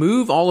to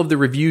remove all of the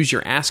reviews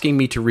you're asking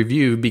me to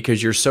review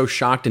because you're so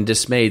shocked and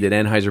dismayed that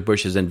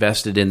Anheuser-Busch has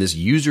invested in this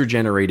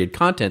user-generated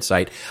content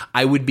site,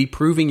 I would be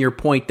proving your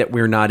point that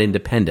we're not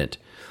independent.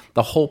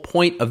 The whole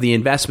point of the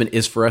investment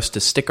is for us to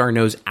stick our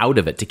nose out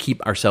of it, to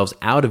keep ourselves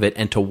out of it,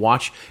 and to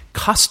watch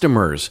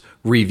customers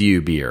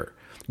review beer,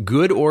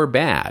 good or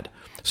bad.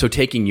 So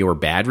taking your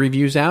bad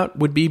reviews out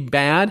would be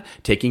bad.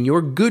 Taking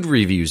your good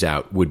reviews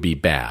out would be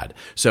bad.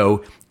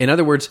 So, in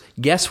other words,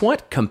 guess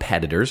what,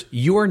 competitors?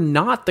 You're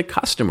not the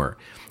customer.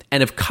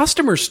 And if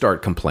customers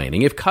start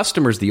complaining, if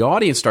customers, the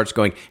audience starts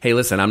going, hey,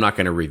 listen, I'm not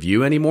going to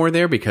review anymore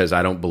there because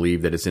I don't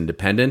believe that it's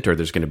independent, or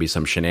there's going to be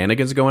some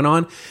shenanigans going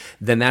on,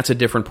 then that's a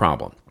different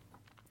problem.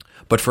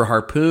 But for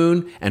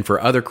Harpoon and for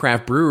other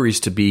craft breweries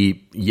to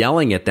be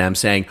yelling at them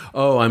saying,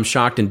 oh, I'm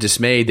shocked and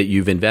dismayed that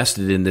you've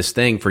invested in this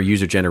thing for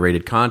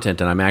user-generated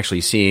content, and I'm actually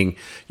seeing,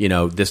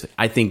 this.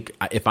 I think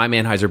if I'm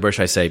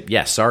Anheuser-Busch, I say,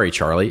 yes, sorry,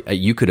 Charlie,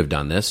 you could have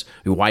done this.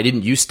 Why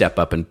didn't you step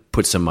up and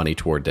put some money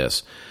toward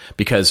this?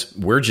 Because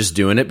we're just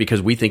doing it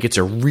because we think it's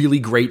a really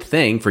great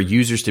thing for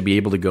users to be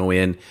able to go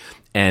in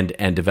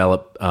and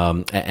develop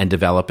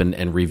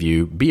and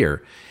review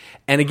beer.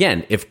 And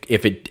again,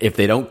 if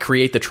they don't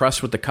create the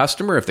trust with the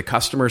customer, if the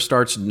customer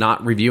starts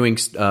not reviewing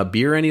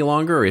beer any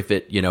longer, or if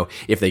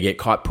they get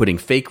caught putting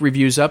fake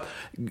reviews up,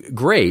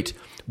 great.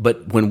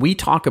 But when we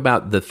talk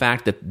about the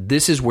fact that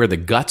this is where the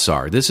guts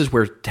are, this is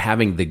where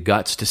having the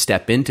guts to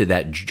step into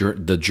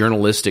the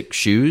journalistic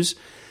shoes,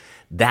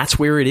 that's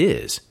where it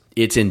is.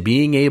 It's in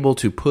being able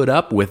to put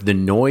up with the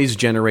noise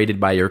generated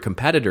by your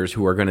competitors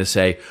who are going to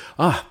say,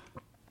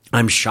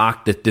 I'm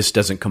shocked that this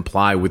doesn't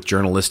comply with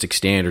journalistic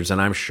standards,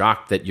 and I'm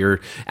shocked that you're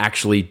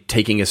actually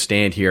taking a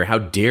stand here. How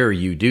dare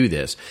you do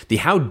this? The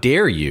how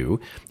dare you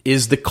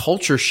is the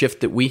culture shift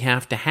that we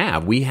have to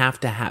have. We have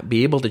to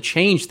be able to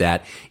change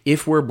that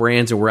if we're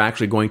brands and we're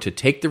actually going to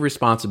take the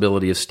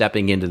responsibility of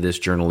stepping into this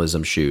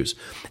journalism shoes.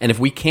 And if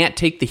we can't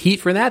take the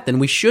heat for that, then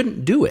we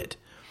shouldn't do it.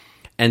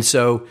 And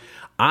so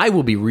I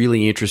will be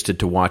really interested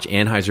to watch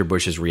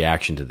Anheuser-Busch's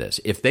reaction to this.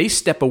 If they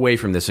step away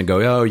from this and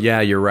go, oh, yeah,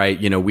 you're right,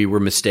 we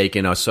were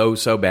mistaken,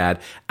 so bad,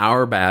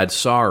 our bad,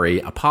 sorry,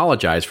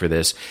 apologize for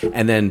this,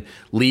 and then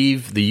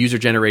leave the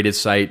user-generated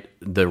site,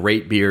 the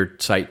Rate Beer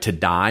site, to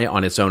die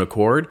on its own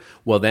accord,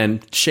 well,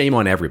 then shame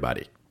on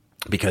everybody,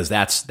 because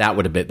that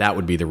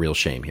would be the real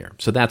shame here.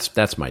 So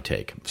that's my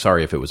take.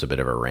 Sorry if it was a bit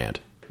of a rant.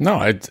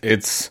 No,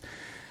 it's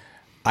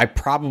I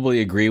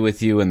probably agree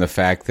with you in the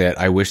fact that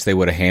I wish they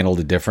would have handled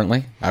it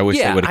differently. I wish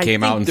they would have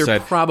came out and said there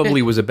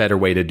probably was a better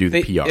way to do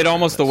the PR. It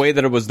almost the way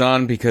that it was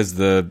done, because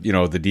the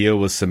deal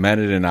was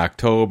cemented in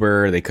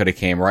October. They could have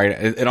came right.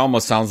 It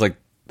almost sounds like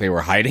they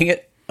were hiding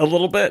it a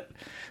little bit.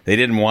 They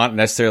didn't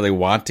necessarily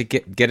want to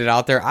get it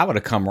out there. I would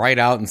have come right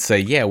out and say,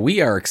 yeah,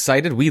 we are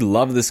excited. We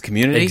love this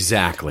community.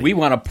 Exactly. We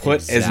want to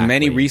put as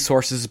many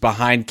resources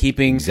behind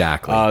keeping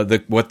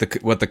what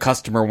the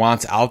customer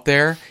wants out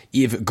there,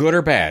 if good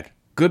or bad.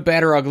 Good,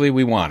 bad, or ugly,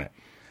 we want it.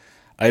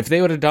 If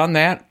they would have done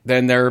that,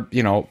 then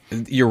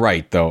you're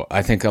right, though.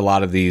 I think a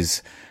lot of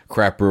these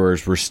craft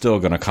brewers were still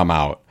going to come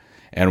out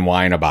and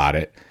whine about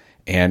it.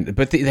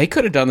 But they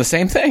could have done the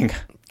same thing.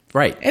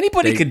 Right.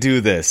 Anybody could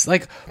do this.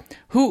 Like,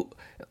 who...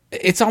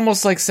 It's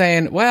almost like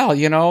saying, well,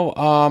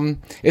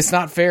 it's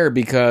not fair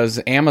because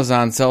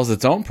Amazon sells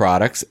its own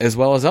products as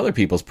well as other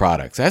people's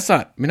products. That's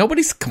not... I mean,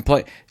 nobody's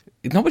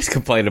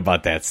complaining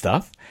about that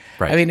stuff.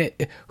 Right. I mean,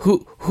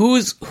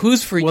 who's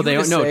for you? Well,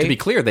 to say, to be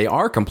clear, they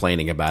are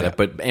complaining about it,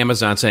 but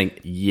Amazon's saying,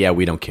 "Yeah,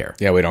 we don't care."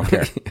 Yeah, we don't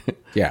care.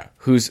 Yeah,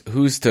 who?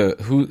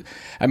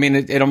 I mean,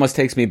 it almost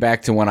takes me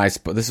back to when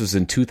this was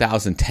in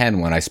 2010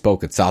 when I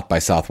spoke at South by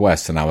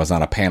Southwest, and I was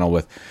on a panel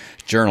with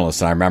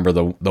journalists. And I remember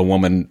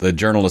the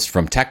journalist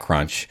from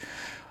TechCrunch,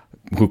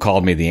 who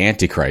called me the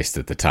Antichrist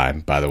at the time.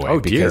 By the way,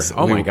 because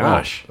my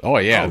gosh,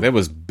 that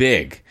was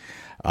big.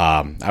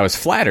 I was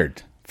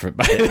flattered.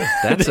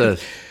 That's a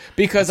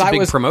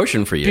big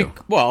promotion for you.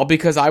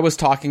 Because I was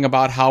talking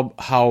about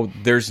how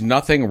there's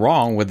nothing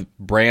wrong with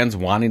brands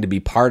wanting to be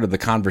part of the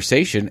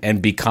conversation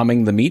and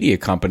becoming the media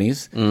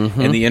companies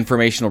and the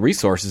informational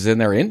resources in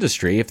their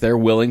industry if they're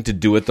willing to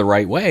do it the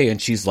right way.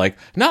 And she's like,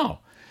 no,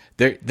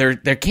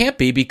 there can't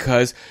be,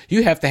 because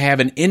you have to have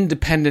an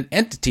independent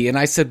entity. And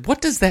I said, what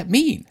does that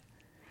mean?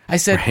 I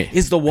said,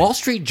 Is the Wall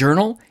Street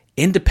Journal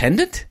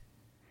independent?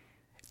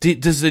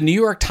 Does the New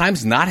York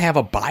Times not have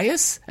a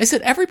bias? I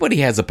said, everybody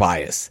has a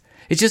bias.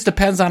 It just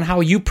depends on how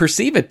you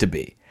perceive it to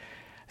be.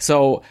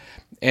 So,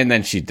 and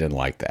then she didn't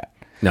like that.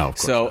 No, of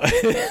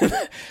course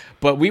not.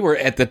 But we were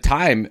at the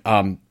time,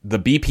 the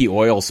BP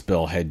oil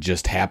spill had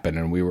just happened,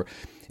 and we were,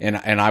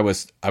 and I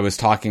was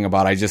talking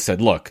about, I just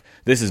said, look,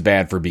 this is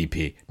bad for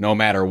BP, no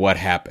matter what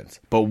happens.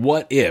 But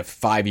what if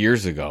 5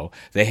 years ago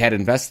they had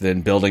invested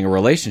in building a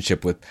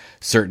relationship with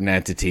certain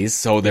entities,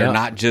 so they're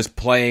not just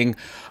playing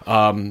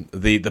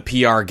the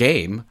PR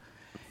game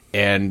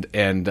and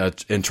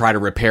try to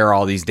repair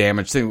all these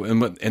damaged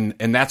things,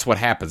 and that's what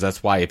happens.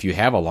 That's why if you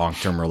have a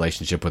long-term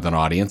relationship with an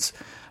audience,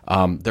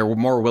 they're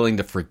more willing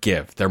to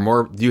forgive.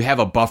 You have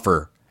a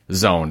buffer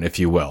zone, if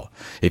you will.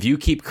 If you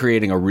keep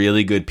creating a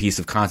really good piece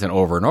of content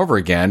over and over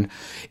again,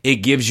 it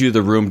gives you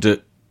the room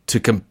to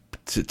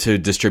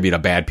distribute a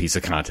bad piece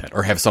of content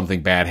or have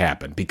something bad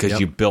happen because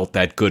you built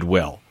that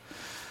goodwill.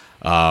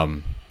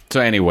 So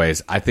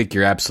anyways, I think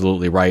you're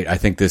absolutely right. I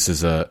think this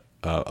is a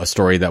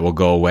story that will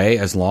go away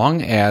as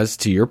long as,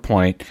 to your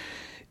point,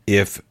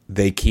 if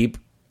they keep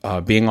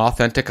being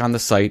authentic on the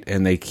site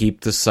and they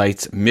keep the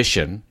site's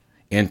mission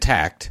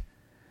intact,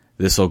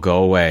 this will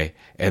go away,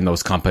 and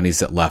those companies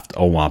that left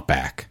will want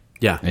back.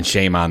 Yeah. And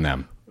shame on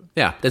them.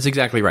 Yeah, that's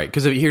exactly right.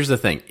 Because here's the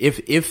thing: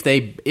 if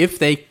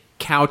they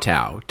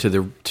kowtow to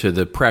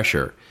the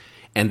pressure,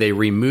 and they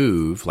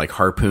remove like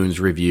Harpoon's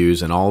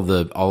reviews and all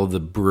of the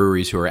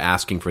breweries who are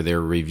asking for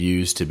their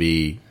reviews to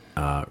be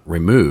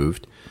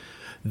removed,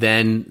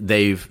 then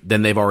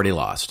they've already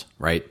lost,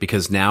 right?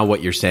 Because now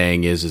what you're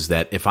saying is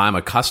that if I'm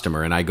a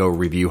customer and I go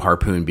review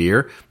Harpoon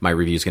beer, my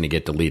review is going to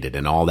get deleted,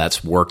 and all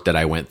that's work that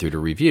I went through to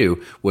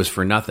review was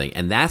for nothing.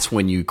 And that's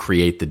when you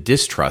create the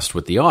distrust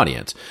with the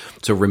audience.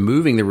 So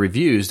removing the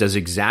reviews does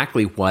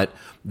exactly what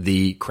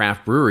the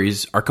craft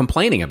breweries are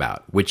complaining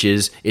about, which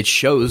is it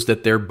shows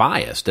that they're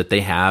biased, that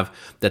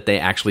they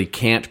actually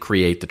can't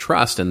create the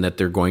trust, and that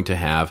they're going to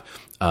have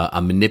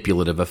a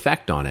manipulative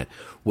effect on it.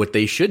 What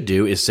they should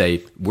do is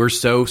say, we're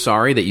so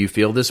sorry that you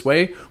feel this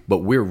way,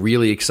 but we're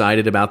really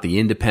excited about the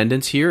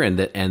independence here, and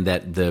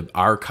that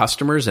our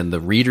customers and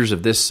the readers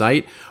of this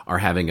site are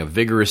having a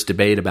vigorous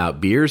debate about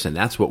beers, and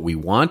that's what we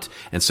want.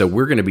 And so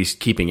we're going to be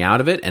keeping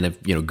out of it. And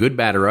if, good,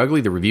 bad, or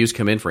ugly, the reviews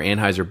come in for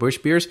Anheuser-Busch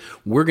beers,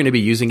 we're going to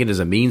be using it as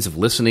a means of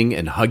listening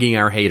and hugging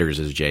our haters,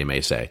 as Jay may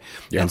say.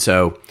 Yeah. And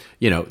so,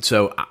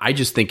 so I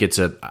just think it's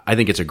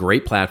a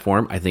great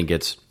platform. I think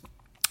it's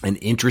an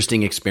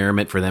interesting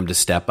experiment for them to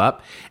step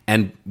up,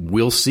 and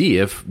we'll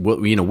see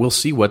we'll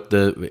see what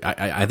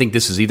I think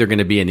this is either going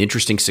to be an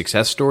interesting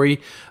success story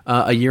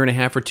a year and a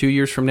half or 2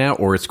 years from now,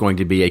 or it's going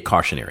to be a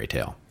cautionary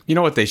tale. You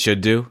know what they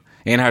should do?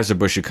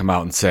 Anheuser-Busch should come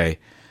out and say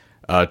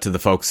to the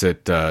folks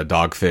at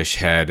Dogfish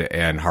Head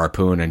and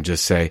Harpoon, and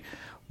just say,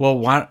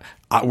 well,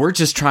 we're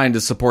just trying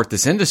to support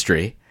this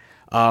industry.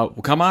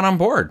 Come on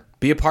board.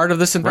 Be a part of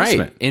this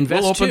investment. Right.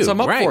 Invest we'll open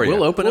some up for you.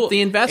 We'll open up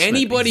the investment.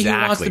 Anybody who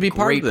wants to be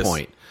part of this.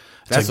 Point.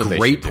 That's a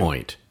great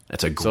point.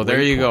 That's a great point. So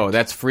there you go.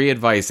 That's free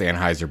advice,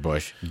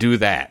 Anheuser-Busch. Do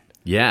that.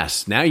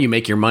 Yes. Now you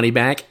make your money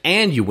back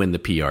and you win the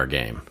PR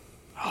game.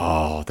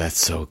 Oh, that's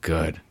so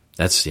good.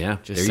 Just there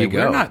you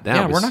go.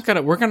 We're not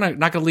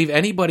gonna leave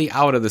anybody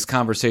out of this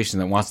conversation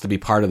that wants to be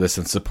part of this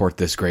and support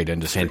this great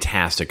industry.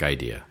 Fantastic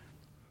idea.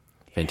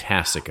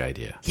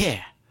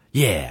 Yeah.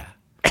 Yeah.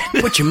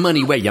 Put your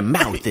money where your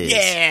mouth is.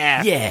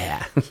 Yeah.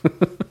 Yeah.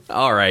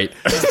 All right.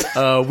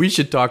 We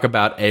should talk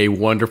about a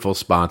wonderful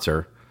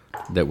sponsor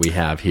that we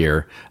have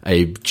here,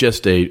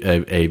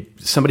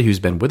 somebody who's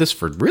been with us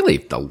for really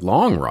the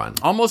long run,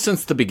 almost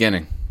since the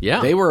beginning. Yeah,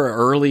 they were an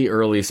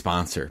early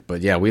sponsor, but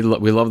yeah, we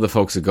love the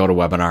folks that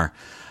GoToWebinar,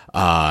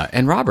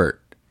 and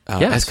Robert,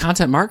 as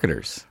content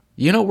marketers.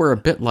 We're a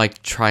bit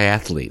like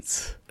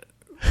triathletes,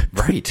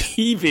 right?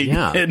 Maybe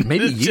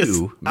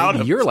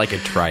you're like a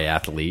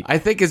triathlete. I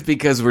think it's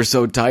because we're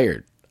so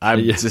tired.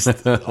 I'm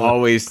just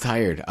always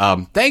tired.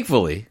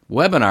 Thankfully,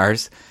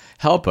 webinars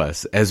help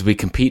us as we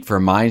compete for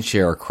mind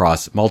share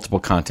across multiple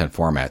content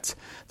formats.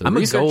 I'm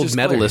a gold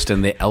medalist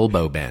in the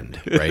elbow bend,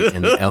 right?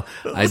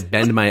 I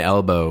bend my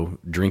elbow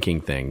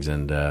drinking things,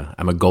 and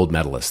I'm a gold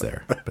medalist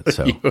there. But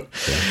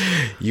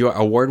you are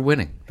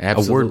award-winning.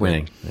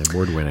 Absolutely.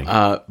 Award-winning.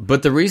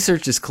 But the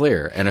research is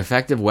clear. An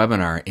effective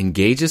webinar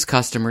engages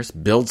customers,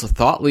 builds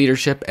thought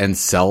leadership, and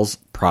sells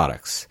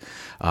products.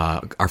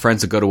 Our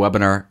friends at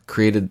GoToWebinar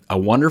created a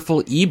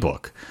wonderful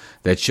ebook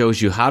that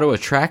shows you how to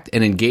attract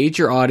and engage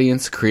your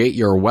audience, create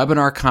your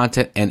webinar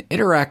content, and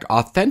interact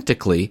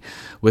authentically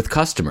with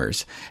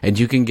customers. And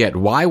you can get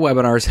Why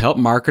Webinars Help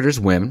Marketers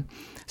Win.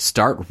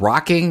 Start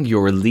rocking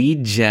your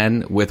lead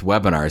gen with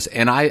webinars.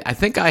 And I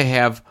think I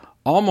have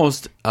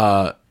almost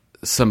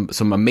some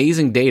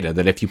amazing data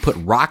that if you put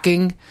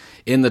rocking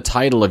in the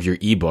title of your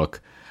ebook,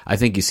 I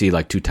think you see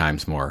like 2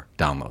 times more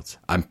downloads.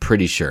 I'm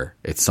pretty sure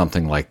it's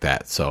something like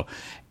that. So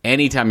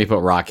anytime you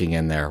put rocking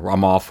in there,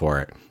 I'm all for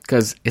it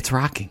because it's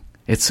rocking.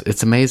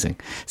 It's amazing.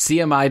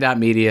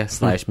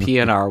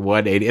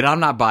 CMI.media/PNR180. And I'm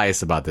not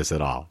biased about this at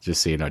all,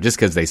 just so you know. Just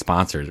because they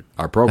sponsor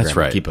our program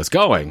and keep us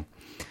going,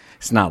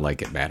 it's not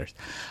like it matters.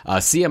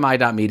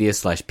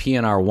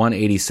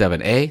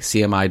 CMI.media/PNR187A,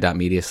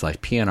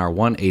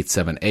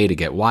 CMI.media/PNR187A to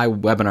get Why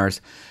Webinars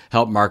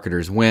Help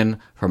Marketers Win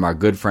from our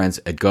good friends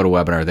at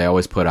GoToWebinar. They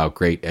always put out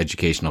great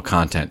educational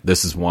content.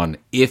 This is one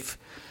if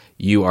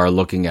you are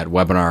looking at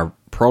webinar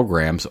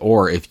programs,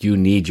 or if you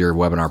need your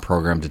webinar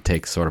program to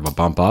take sort of a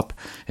bump up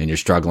and you're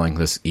struggling,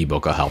 this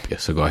ebook will help you.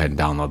 So go ahead and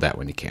download that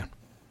when you can.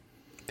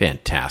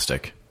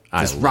 Fantastic.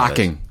 It's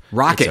rocking.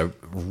 Rocket. It's a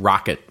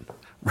rocket.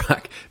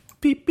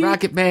 Beep, beep.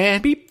 Rocket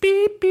man. Beep,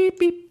 beep, beep,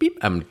 beep, beep.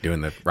 I'm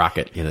doing the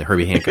rocket, the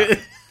Herbie Hancock.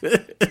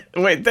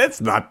 Wait,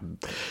 that's not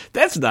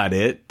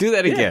it. Do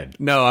that again.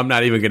 No, I'm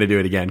not even going to do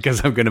it again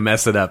because I'm going to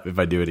mess it up if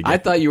I do it again. I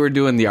thought you were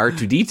doing the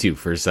R2D2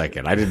 for a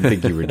second. I didn't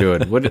think you were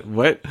doing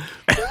what?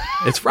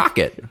 It's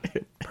rocket.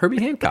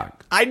 Herbie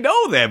Hancock. I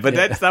know that, but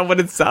that's not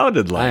what it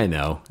sounded like. I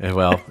know.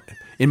 Well,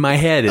 in my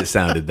head it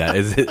sounded that.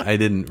 I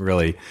didn't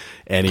really.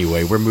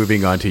 Anyway, we're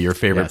moving on to your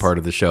favorite part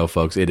of the show,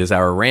 folks. It is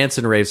our rants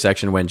and raves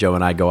section when Joe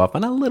and I go off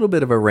on a little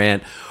bit of a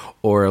rant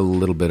or a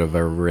little bit of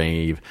a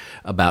rave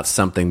about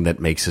something that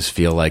makes us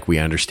feel like we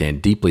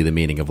understand deeply the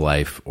meaning of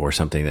life, or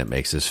something that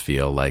makes us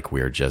feel like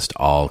we're just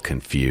all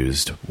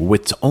confused.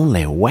 It's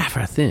only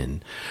wafer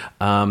thin.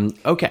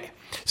 Okay.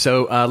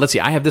 So let's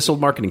see. I have This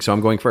Old Marketing, so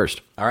I'm going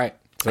first. All right.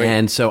 Sweet.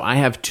 And so I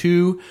have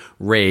 2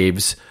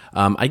 raves.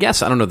 I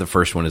guess I don't know if the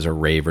first one is a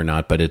rave or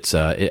not, but it's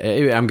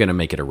I'm going to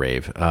make it a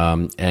rave.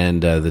 So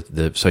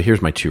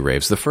here's my 2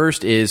 raves. The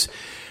first is,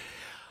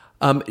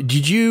 have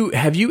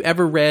you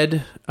ever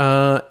read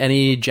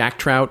any Jack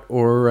Trout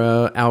or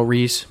Al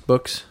Rees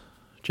books,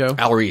 Joe?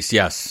 Al Rees,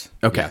 yes.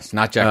 Okay. Yes,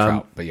 not Jack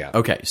Trout, but yeah.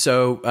 Okay.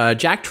 So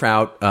Jack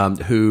Trout,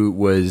 who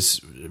was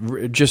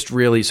just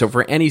really, so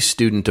for any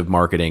student of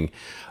marketing,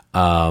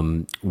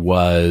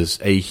 was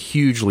a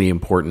hugely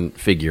important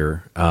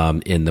figure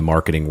in the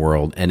marketing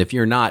world. And if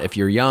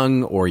you're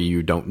young or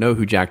you don't know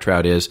who Jack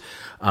Trout is,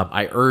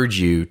 I urge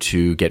you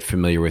to get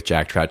familiar with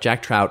Jack Trout.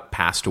 Jack Trout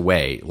passed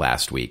away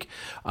last week.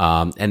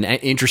 And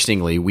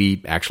interestingly,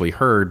 we actually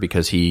heard,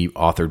 because he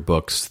authored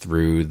books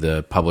through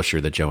the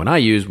publisher that Joe and I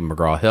use,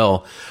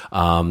 McGraw-Hill,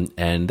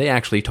 and they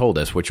actually told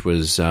us, which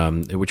was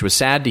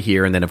sad to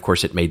hear. And then, of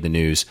course, it made the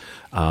news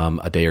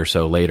a day or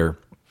so later.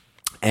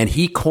 And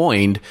he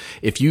coined,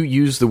 if you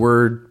use the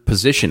word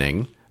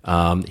positioning,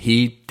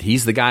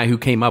 he's the guy who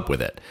came up with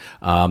it.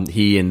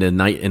 He in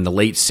the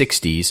late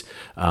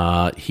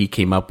 60s, he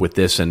came up with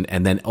this, and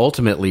then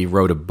ultimately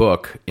wrote a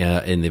book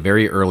in the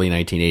very early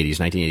 1980s,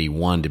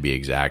 1981 to be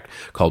exact,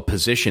 called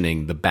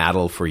Positioning: The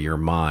Battle for Your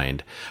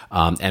Mind,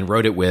 and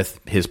wrote it with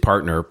his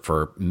partner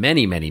for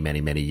many, many, many,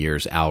 many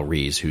years, Al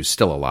Rees, who's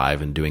still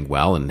alive and doing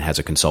well and has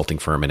a consulting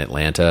firm in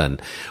Atlanta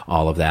and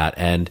all of that.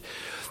 And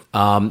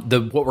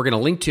what we're going to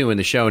link to in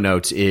the show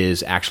notes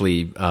is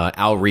actually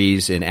Al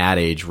Rees in Ad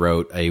Age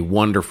wrote a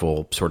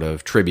wonderful sort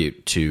of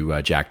tribute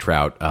to Jack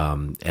Trout,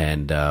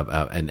 and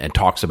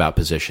talks about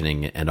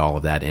positioning and all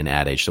of that in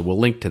Ad Age. So we'll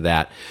link to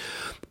that.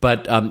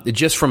 But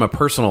just from a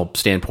personal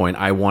standpoint,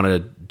 I want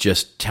to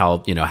just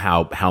tell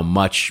how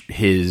much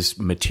his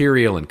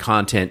material and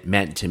content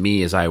meant to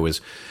me as I was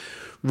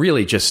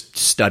really just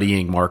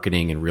studying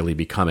marketing and really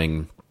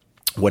becoming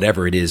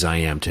whatever it is I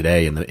am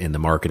today in the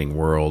marketing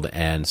world.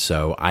 And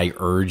so I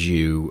urge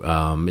you,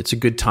 it's a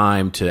good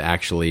time to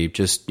actually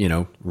just,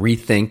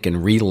 rethink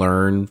and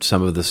relearn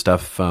some of the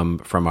stuff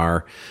from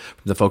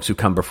the folks who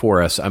come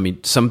before us. I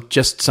mean,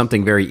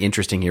 something very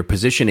interesting here.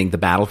 Positioning: The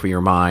Battle for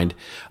Your Mind.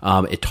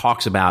 It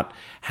talks about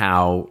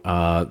how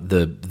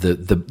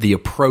the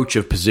approach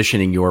of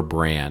positioning your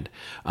brand.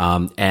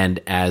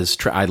 And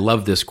I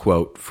love this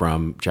quote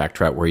from Jack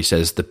Trout, where he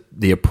says,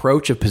 the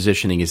approach of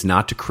positioning is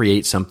not to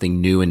create something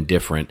new and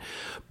different,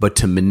 but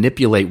to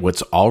manipulate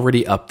what's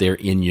already up there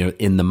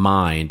in the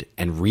mind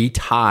and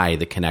retie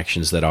the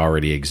connections that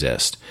already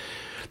exist.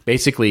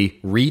 Basically,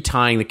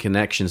 retying the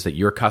connections that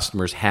your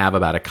customers have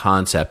about a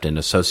concept and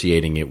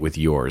associating it with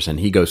yours. And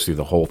he goes through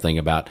the whole thing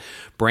about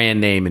brand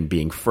name and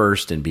being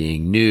first and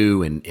being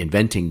new and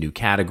inventing new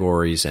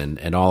categories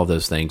and all of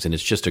those things. And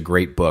it's just a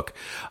great book.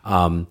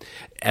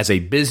 As a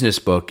business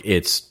book,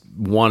 it's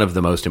one of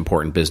the most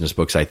important business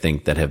books, I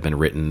think, that have been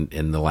written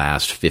in the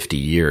last 50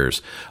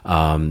 years.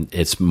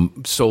 It's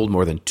sold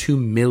more than 2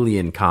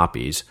 million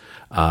copies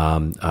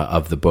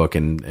of the book.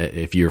 And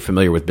if you're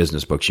familiar with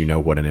business books, you know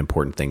what an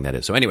important thing that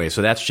is. So anyway,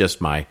 so that's just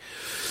my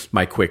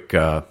quick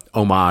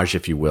homage,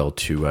 if you will,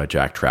 to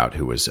Jack Trout,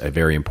 who was a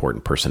very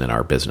important person in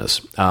our business.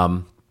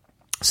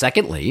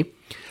 Secondly,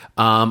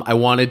 I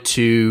wanted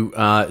to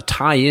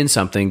tie in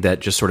something that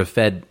just sort of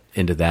fed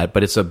into that,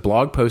 but it's a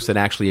blog post that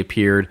actually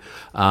appeared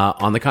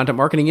on the Content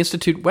Marketing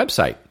Institute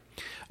website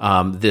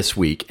this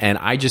week. And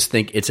I just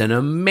think it's an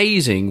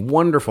amazing,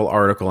 wonderful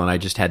article, and I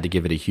just had to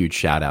give it a huge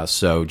shout out.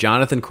 So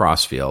Jonathan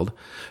Crossfield,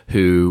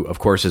 who of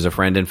course is a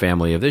friend and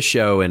family of this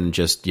show, and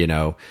just,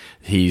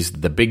 he's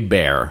the big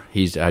bear.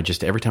 He's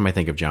just, every time I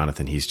think of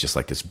Jonathan, he's just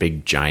like this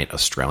big, giant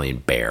Australian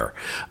bear.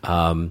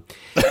 And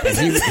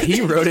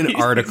he wrote an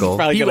article.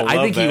 I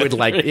think he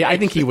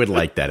would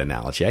like that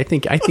analogy. I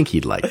think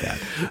he'd like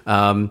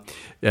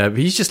that.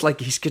 He's just like,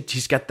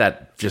 he's got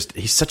that, just,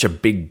 he's such a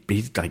big,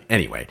 he's like,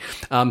 anyway.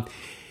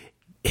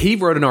 He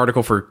wrote an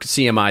article for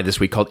CMI this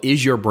week called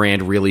 "Is Your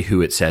Brand Really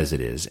Who It Says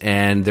It Is?"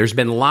 And there's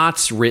been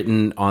lots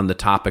written on the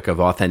topic of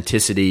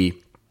authenticity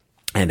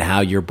and how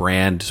your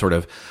brand sort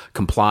of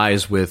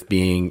complies with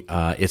being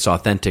its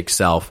authentic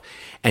self.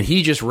 And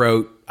he just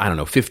wrote,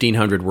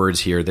 1,500 words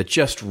here that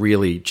just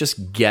really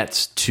just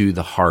gets to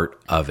the heart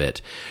of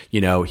it.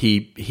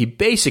 He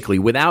basically,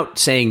 without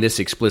saying this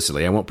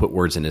explicitly, I won't put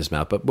words in his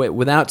mouth, but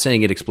without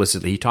saying it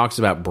explicitly, he talks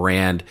about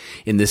brand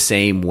in the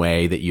same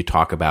way that you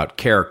talk about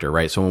character,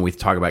 right? So when we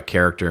talk about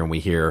character and we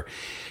hear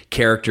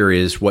character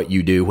is what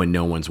you do when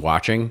no one's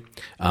watching,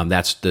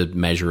 that's the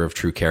measure of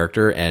true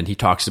character. And he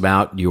talks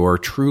about your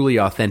truly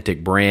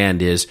authentic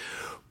brand is,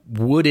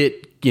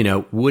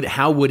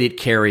 how would it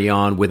carry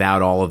on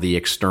without all of the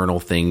external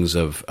things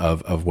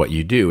of what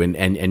you do?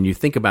 And you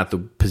think about the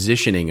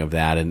positioning of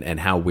that and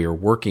how we're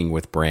working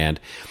with brand.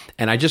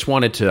 And I just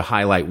wanted to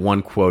highlight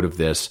one quote of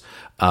this,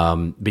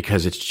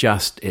 because it's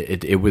just,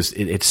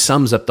 it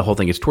sums up the whole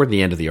thing. It's toward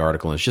the end of the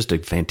article, and it's just a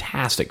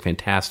fantastic,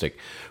 fantastic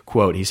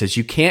quote. He says,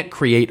 "You can't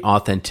create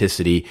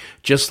authenticity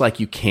just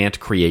like you can't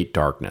create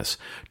darkness.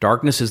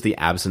 Darkness is the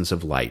absence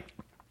of light.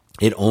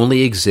 It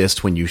only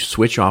exists when you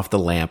switch off the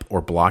lamp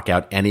or block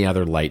out any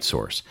other light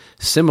source.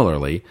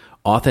 Similarly,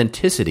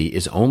 authenticity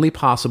is only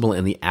possible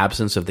in the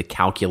absence of the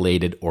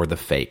calculated or the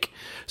fake.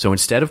 So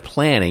instead of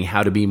planning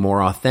how to be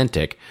more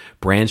authentic,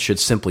 brands should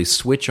simply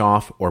switch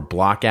off or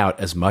block out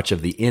as much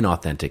of the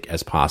inauthentic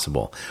as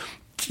possible."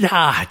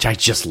 I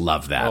just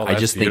love that. I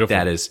just think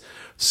that is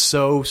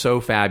so, so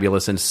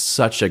fabulous and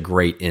such a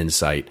great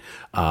insight.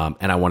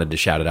 And I wanted to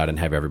shout it out and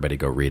have everybody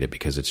go read it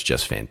because it's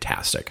just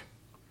fantastic.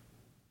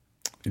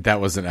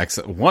 That was an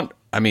excellent one.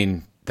 I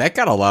mean, that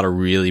got a lot of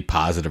really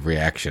positive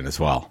reaction as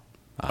well.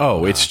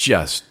 It's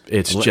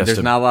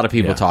There's not a lot of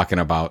people talking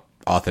about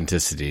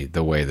authenticity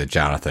the way that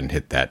Jonathan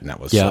hit that, and that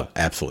was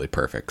absolutely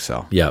perfect.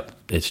 So,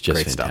 it's just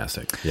great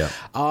fantastic.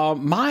 Stuff.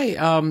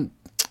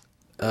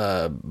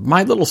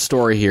 My little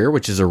story here,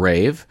 which is a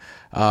rave.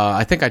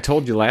 I think I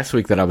told you last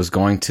week that I was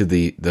going to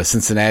the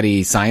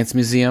Cincinnati Science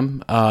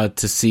Museum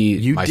to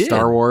see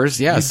Star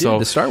Wars. Yeah, so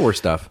the Star Wars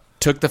stuff.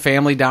 Took the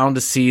family down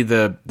to see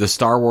the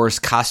Star Wars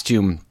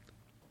costume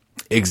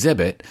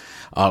exhibit,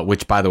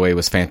 which, by the way,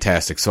 was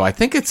fantastic. So I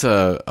think it's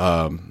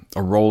a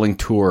rolling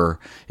tour,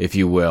 if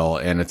you will,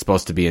 and it's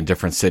supposed to be in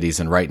different cities.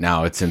 And right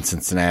now, it's in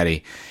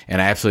Cincinnati,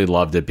 and I absolutely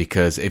loved it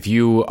because if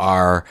you're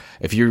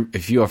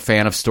a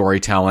fan of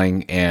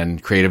storytelling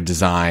and creative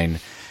design.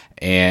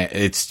 And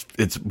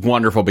it's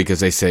wonderful because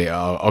they say,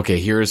 okay,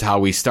 here's how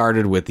we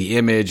started with the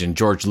image, and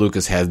George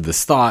Lucas had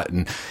this thought,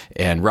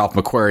 and Ralph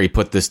McQuarrie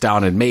put this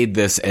down and made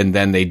this, and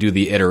then they do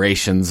the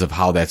iterations of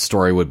how that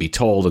story would be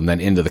told, and then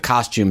into the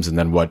costumes, and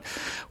then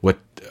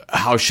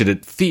how should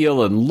it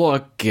feel and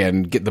look,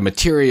 and get the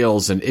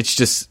materials, and it's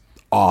just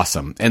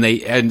awesome. And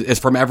it's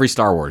from every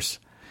Star Wars,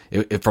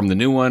 from the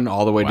new one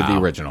all the way to the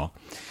original.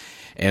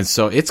 And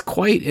so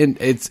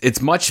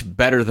it's much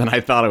better than I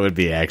thought it would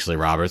be, actually,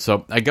 Robert.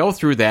 So I go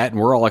through that, and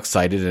we're all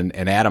excited.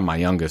 And Adam, my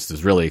youngest,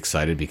 is really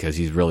excited because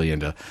he's really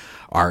into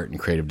art and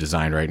creative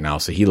design right now.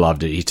 So he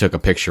loved it. He took a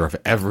picture of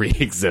every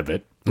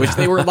exhibit, which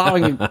they were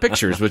allowing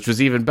pictures, which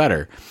was even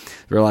better.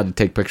 They were allowed to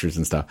take pictures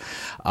and stuff.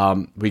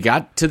 We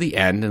got to the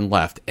end and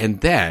left.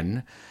 And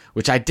then,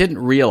 which I didn't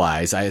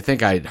realize, I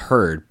think I'd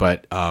heard,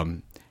 but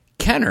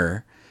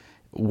Kenner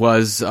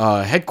was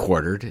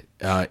headquartered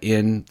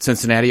in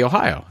Cincinnati,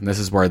 Ohio. And this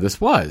is where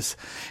this was.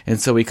 And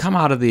so we come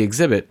out of the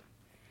exhibit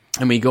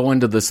and we go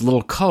into this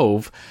little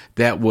cove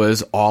that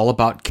was all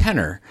about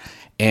Kenner.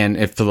 And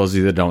if, for those of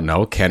you that don't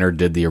know, Kenner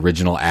did the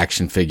original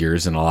action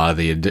figures and a lot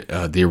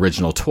of the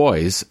original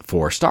toys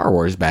for Star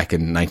Wars back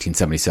in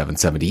 1977,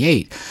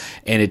 78.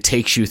 And it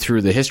takes you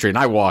through the history. And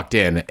I walked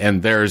in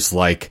and there's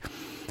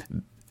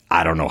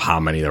I don't know how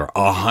many there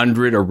are,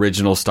 100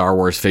 original Star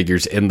Wars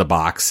figures in the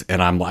box,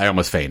 and I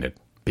almost fainted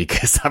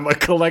because I'm a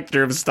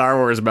collector of Star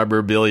Wars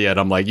memorabilia, and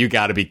I'm like, you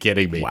got to be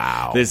kidding me!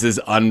 Wow, this is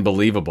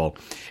unbelievable.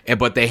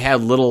 But they had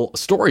little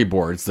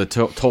storyboards that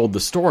told the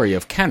story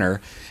of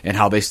Kenner and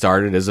how they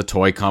started as a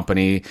toy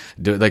company.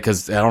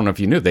 Because I don't know if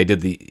you knew,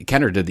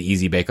 Kenner did the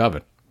Easy Bake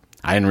Oven.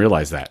 I didn't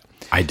realize that.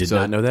 I did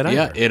not know that either.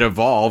 Yeah, it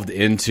evolved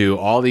into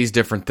all these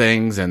different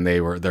things, and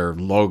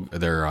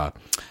their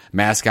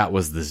mascot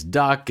was this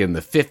duck in the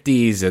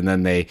 50s, and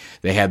then they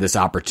had this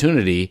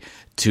opportunity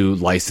to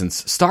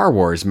license Star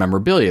Wars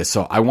memorabilia.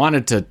 So I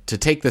wanted to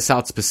take this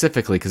out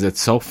specifically because it's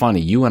so funny.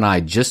 You and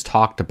I just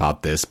talked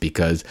about this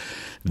because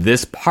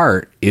this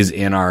part is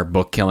in our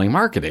book, Killing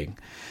Marketing.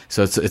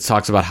 So it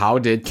talks about how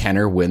did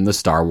Kenner win the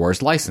Star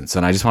Wars license.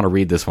 And I just want to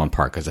read this one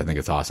part because I think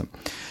it's awesome.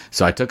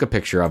 So I took a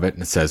picture of it,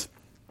 and it says,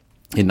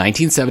 in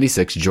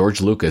 1976,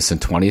 George Lucas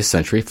and 20th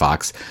Century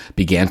Fox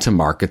began to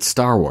market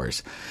Star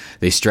Wars.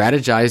 They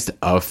strategized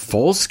a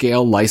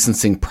full-scale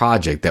licensing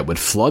project that would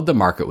flood the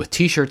market with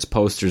t-shirts,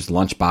 posters,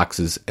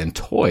 lunchboxes, and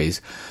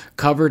toys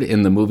covered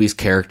in the movie's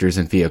characters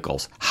and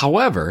vehicles.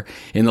 However,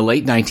 in the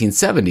late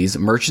 1970s,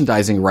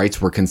 merchandising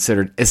rights were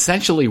considered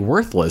essentially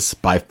worthless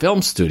by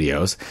film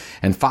studios,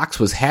 and Fox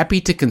was happy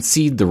to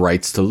concede the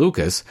rights to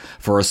Lucas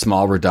for a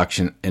small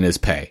reduction in his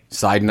pay.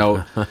 Side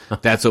note,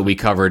 that's what we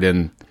covered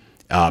in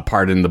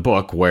part in the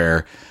book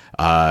where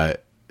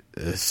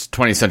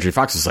 20th Century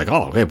Fox was like,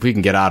 oh, if we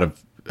can get out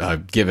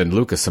of giving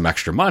Lucas some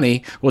extra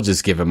money, we'll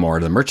just give him more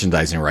of the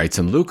merchandising rights.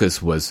 And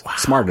Lucas was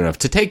smart enough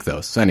to take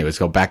those. So anyways,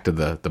 go back to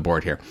the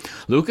board here.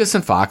 Lucas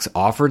and Fox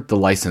offered the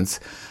license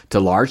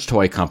to large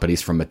toy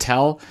companies from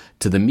Mattel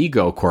to the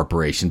Mego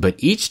Corporation, but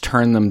each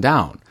turned them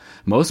down.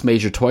 Most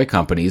major toy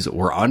companies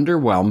were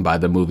underwhelmed by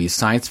the movie's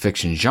science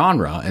fiction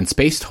genre, and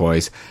space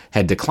toys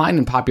had declined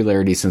in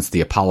popularity since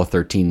the Apollo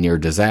 13 near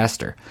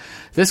disaster.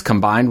 This,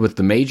 combined with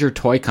the major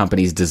toy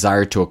companies'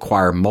 desire to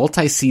acquire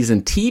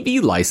multi-season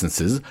TV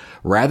licenses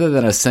rather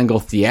than a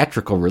single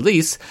theatrical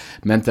release,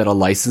 meant that a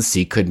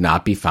licensee could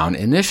not be found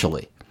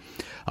initially.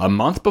 A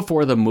month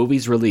before the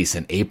movie's release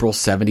in April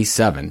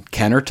 1977,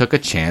 Kenner took a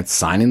chance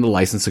signing the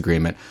license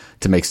agreement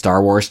to make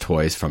Star Wars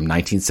toys from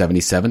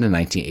 1977 to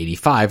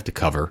 1985 to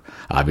cover,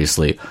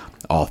 obviously,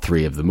 all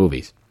three of the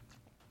movies.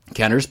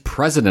 Kenner's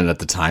president at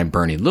the time,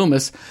 Bernie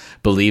Loomis,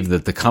 believed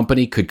that the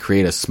company could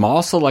create a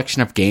small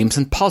selection of games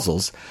and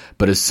puzzles,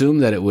 but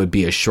assumed that it would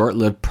be a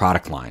short-lived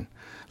product line.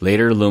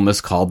 Later,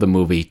 Loomis called the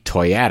movie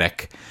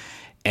Toyatic.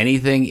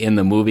 Anything in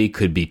the movie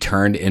could be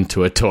turned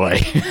into a toy.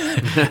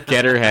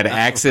 Kenner had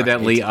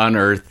accidentally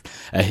unearthed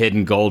a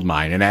hidden gold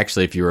mine. And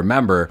actually, if you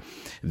remember,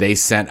 they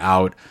sent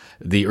out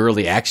the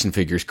early action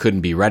figures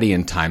couldn't be ready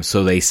in time,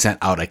 so they sent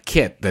out a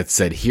kit that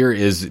said, here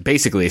is,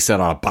 basically they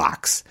sent out a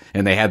box.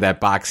 And they had that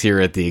box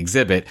here at the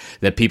exhibit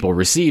that people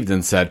received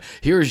and said,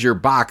 here's your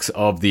box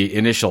of the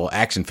initial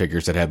action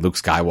figures that had Luke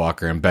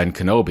Skywalker and Ben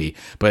Kenobi,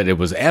 but it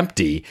was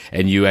empty,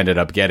 and you ended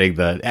up getting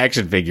the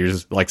action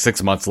figures like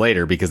 6 months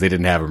later because they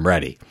didn't have them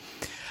ready.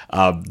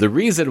 The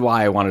reason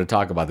why I wanted to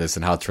talk about this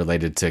and how it's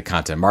related to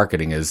content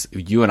marketing is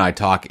you and I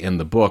talk in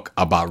the book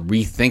about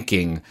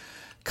rethinking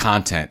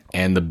content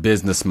and the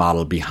business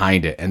model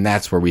behind it. And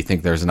that's where we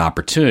think there's an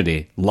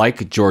opportunity.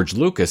 Like George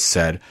Lucas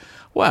said,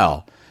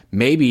 well,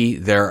 maybe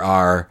there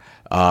are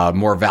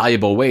more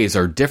valuable ways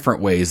or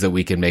different ways that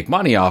we can make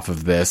money off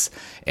of this.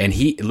 And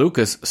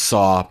Lucas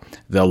saw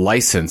the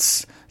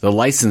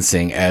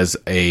licensing as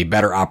a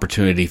better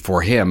opportunity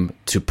for him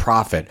to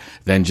profit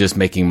than just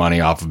making money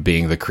off of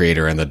being the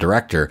creator and the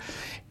director.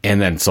 And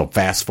then so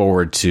fast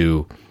forward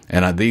to,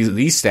 and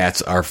these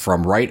stats are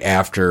from right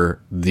after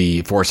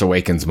the Force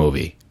Awakens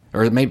movie,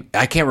 or maybe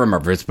I can't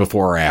remember if it's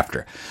before or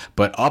after,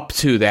 but up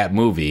to that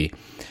movie,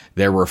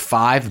 there were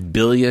 $5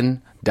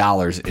 billion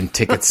in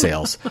ticket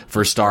sales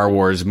for Star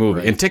Wars movie,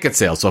 right. In ticket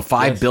sales. So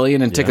 $5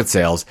 billion in ticket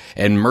sales,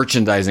 and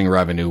merchandising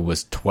revenue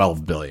was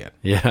 $12 billion.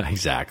 Yeah,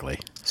 exactly.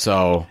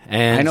 So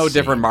I know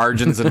different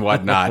margins and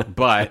whatnot,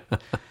 but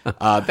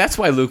that's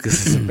why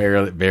Lucas is a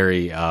very,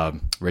 very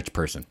rich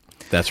person.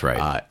 That's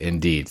right.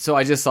 Indeed. So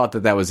I just thought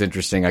that was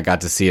interesting. I got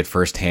to see it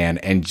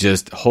firsthand, and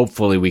just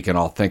hopefully we can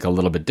all think a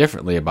little bit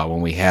differently about when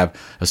we have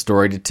a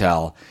story to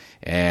tell,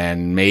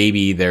 and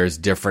maybe there's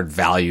different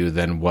value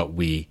than what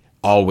we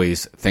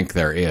always think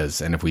there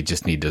is, and if we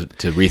just need to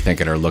rethink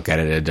it or look at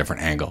it at a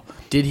different angle.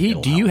 Do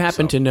you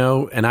happen to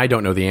know, and I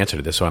don't know the answer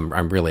to this, so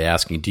I'm really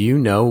asking, do you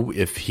know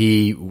if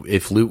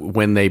Luke,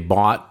 when they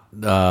bought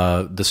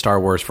the Star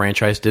Wars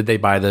franchise, did they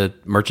buy the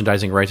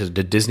merchandising rights?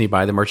 Did Disney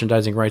buy the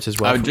merchandising rights as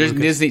well?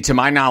 Disney, to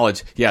my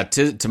knowledge,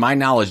 to my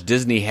knowledge,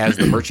 Disney has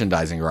the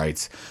merchandising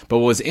rights. But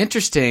what was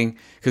interesting,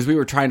 because we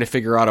were trying to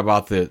figure out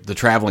about the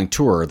traveling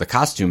tour, the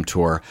costume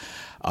tour,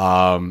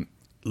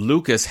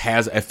 Lucas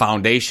has a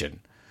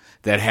foundation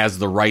that has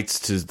the rights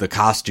to the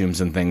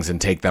costumes and things and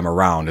take them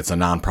around. It's a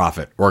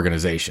nonprofit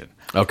organization.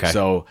 Okay.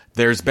 So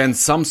there's been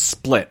some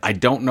split. I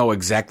don't know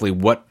exactly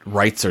what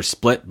rights are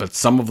split, but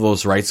some of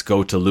those rights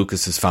go to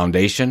Lucas's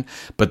foundation,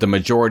 but the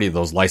majority of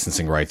those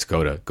licensing rights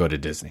go to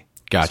Disney.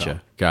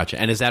 Gotcha.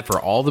 And is that for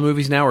all the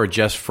movies now, or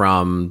just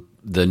from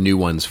the new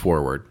ones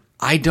forward?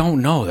 I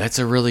don't know. That's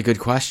a really good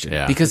question.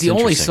 Yeah, because he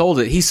only sold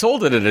it. He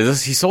sold it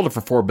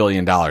for $4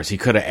 billion. He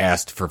could have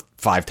asked for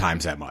 5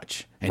 times that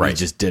much, and he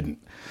just didn't.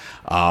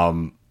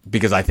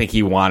 Because I think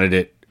he wanted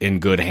it in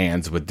good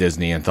hands with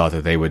Disney and thought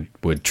that they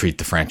would treat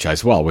the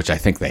franchise well, which I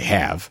think they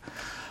have.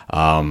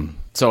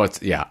 So it's,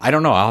 I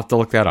don't know. I'll have to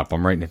look that up.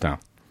 I'm writing it down.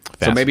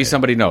 So maybe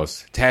somebody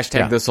knows.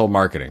 Hashtag this old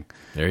marketing.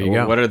 There you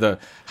go.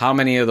 How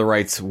many of the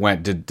rights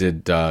did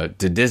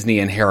Disney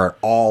inherit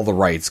all the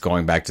rights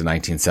going back to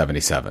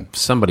 1977?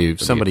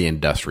 Somebody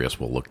industrious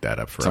will look that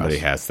up for us. Somebody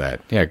has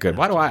that. Yeah, good.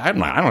 Why do I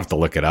don't have to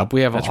look it up.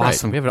 We have an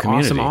awesome community. We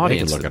have an awesome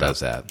audience that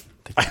does that.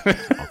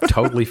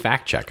 Totally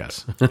fact check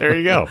us. There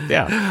you go.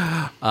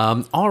 Yeah.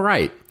 All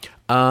right.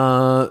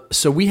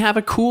 So we have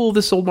a cool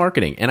This Old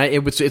Marketing, and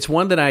it's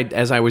one that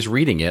as I was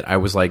reading it, I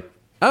was like,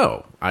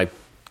 oh, I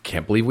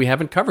can't believe we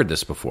haven't covered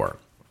this before,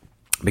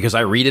 because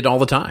I read it all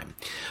the time.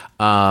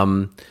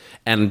 And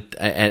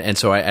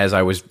so as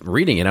I was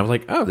reading it, I was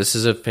like, oh, this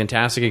is a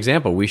fantastic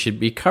example. We should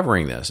be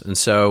covering this. And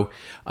so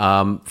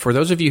for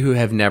those of you who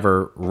have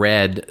never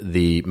read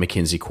the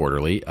McKinsey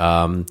Quarterly,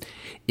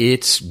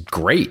 it's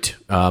great.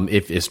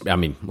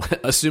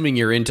 Assuming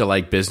you're into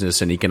like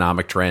business and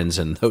economic trends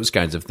and those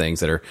kinds of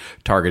things that are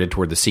targeted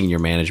toward the senior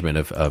management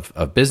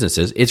of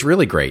businesses, it's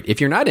really great.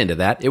 If you're not into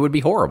that, it would be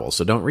horrible.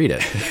 So don't read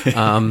it.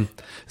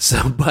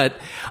 But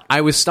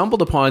I was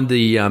stumbled upon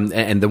the and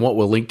then what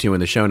we'll link to in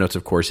the show notes,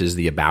 of course, is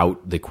the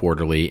about the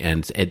quarterly,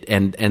 and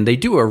they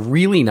do a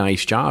really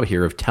nice job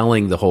here of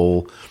telling the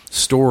whole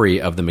story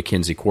of the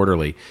McKinsey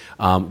Quarterly,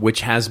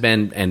 which has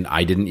been, and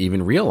I didn't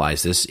even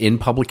realize this, in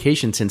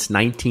publication since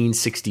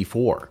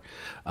 1964.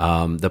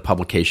 The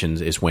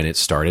publication is when it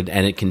started,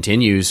 and it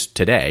continues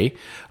today.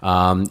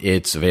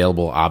 It's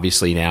available,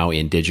 obviously, now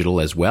in digital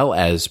as well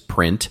as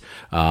print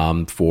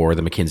for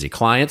the McKinsey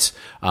clients.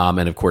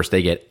 And, of course,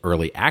 they get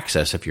early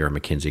access if you're a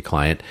McKinsey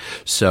client.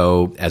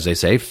 So, as I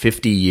say,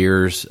 50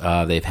 years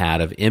they've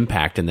had of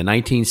impact. In the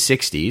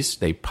 1960s,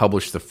 they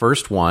published the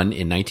first one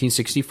in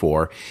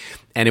 1964,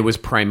 and it was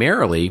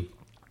primarily,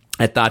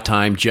 at that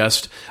time,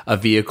 just a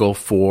vehicle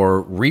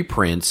for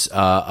reprints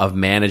of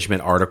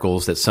management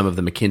articles that some of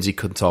the McKinsey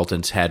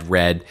consultants had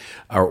read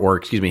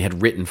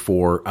had written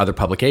for other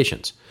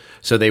publications.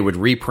 So they would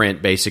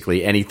reprint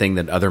basically anything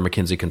that other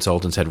McKinsey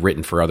consultants had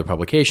written for other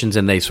publications,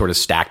 and they sort of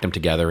stacked them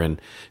together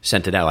and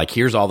sent it out. Like,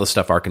 here's all the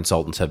stuff our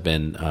consultants have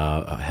been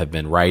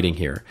writing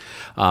here.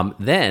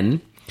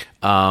 Then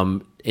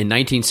in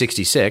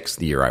 1966,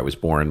 the year I was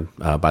born,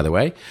 by the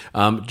way,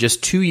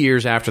 just 2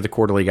 years after the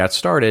quarterly got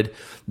started,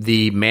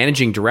 the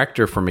managing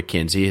director for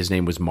McKinsey, his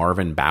name was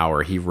Marvin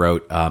Bauer, he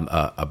wrote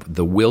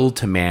The Will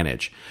to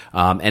Manage,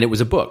 and it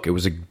was a book.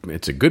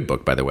 It's a good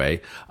book, by the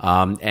way,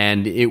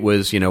 and it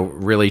was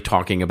really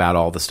talking about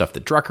all the stuff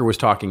that Drucker was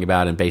talking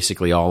about, and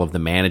basically all of the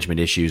management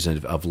issues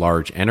of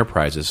large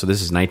enterprises. So this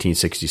is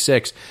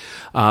 1966,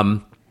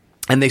 and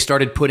they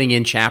started putting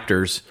in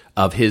chapters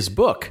of his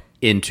book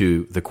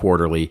into the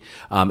quarterly.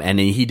 And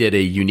he did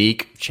a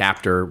unique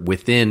chapter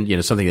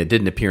within, something that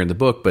didn't appear in the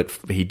book, but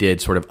he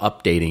did sort of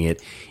updating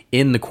it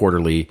in the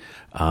quarterly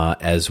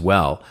as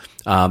well.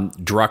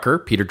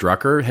 Peter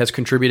Drucker has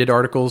contributed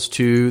articles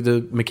to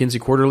the McKinsey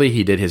Quarterly.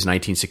 He did his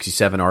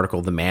 1967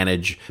 article, The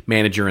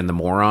Manager and the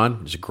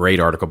Moron. It's a great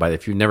article.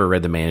 If you've never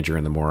read The Manager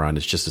and the Moron,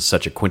 it's just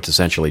such a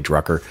quintessentially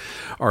Drucker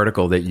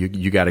article that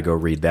you got to go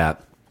read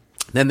that.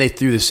 Then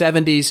through the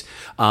 70s,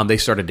 they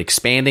started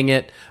expanding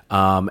it,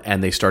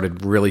 and they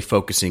started really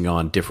focusing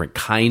on different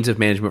kinds of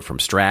management, from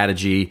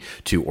strategy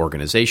to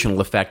organizational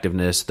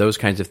effectiveness, those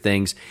kinds of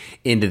things.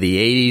 Into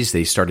the 80s,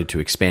 they started to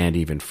expand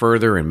even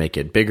further and make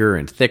it bigger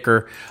and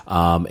thicker,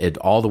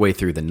 all the way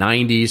through the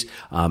 90s,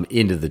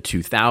 into the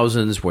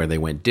 2000s, where they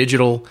went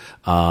digital.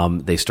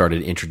 They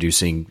started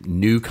introducing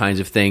new kinds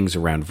of things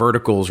around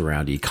verticals,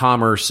 around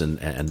e-commerce,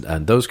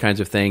 and those kinds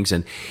of things.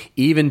 And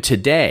even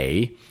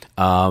today,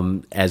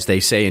 as they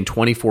say, in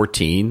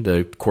 2014,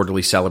 the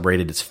quarterly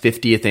celebrated its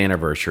 50th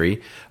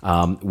anniversary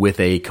with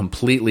a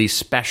completely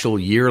special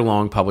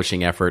year-long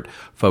publishing effort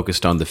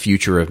focused on the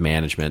future of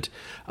management.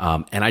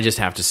 And I just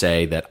have to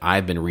say that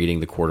I've been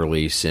reading the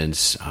quarterly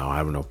since,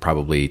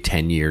 probably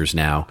 10 years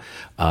now.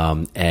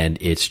 And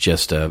it's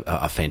just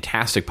a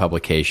fantastic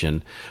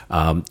publication.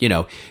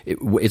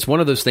 It's one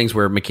of those things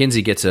where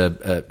McKinsey gets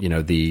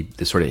the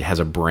sort of has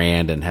a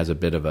brand and has a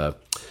bit of a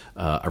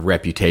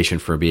reputation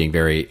for being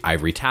very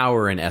ivory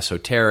tower and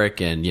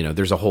esoteric, and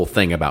there's a whole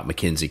thing about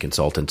McKinsey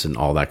consultants and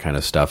all that kind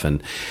of stuff.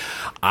 And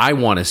I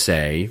want to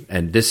say,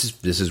 and this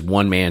is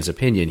one man's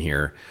opinion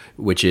here,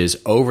 which is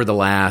over the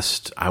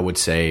last, I would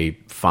say,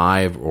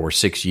 5 or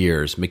 6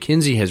 years,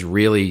 McKinsey has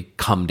really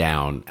come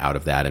down out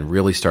of that and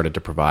really started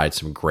to provide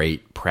some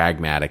great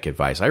pragmatic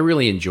advice. I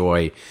really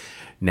enjoy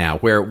now,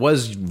 where it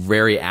was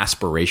very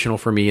aspirational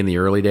for me in the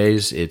early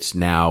days, it's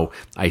now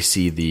I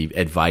see the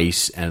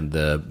advice and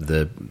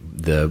the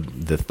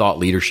thought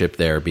leadership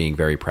there being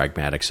very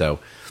pragmatic. So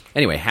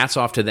anyway, hats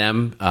off to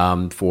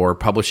them for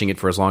publishing it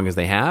for as long as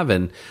they have,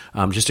 and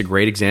just a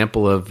great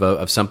example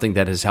of something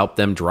that has helped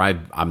them drive,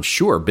 I'm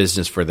sure,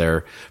 business for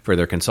their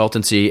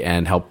consultancy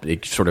and help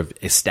sort of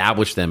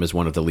establish them as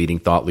one of the leading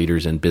thought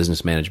leaders in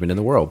business management in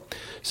the world.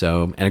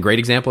 So, and a great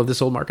example of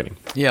This Old Marketing.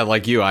 Yeah,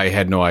 like you, I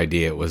had no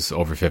idea it was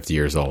over 50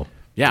 years old.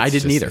 Yeah, I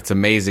didn't either. It's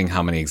amazing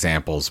how many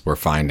examples we're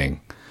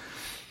finding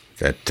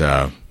that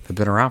have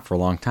been around for a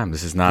long time.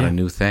 This is not a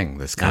new thing,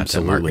 this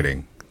content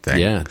marketing thing.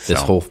 Yeah, this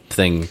whole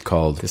thing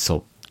called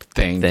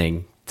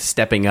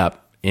stepping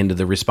up into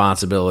the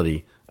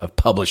responsibility of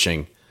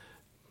publishing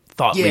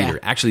thought leader,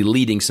 actually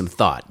leading some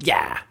thought.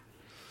 Yeah.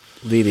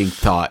 Leading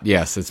thought.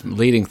 Yes,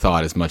 leading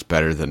thought is much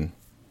better than,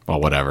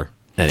 whatever.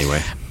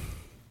 Anyway.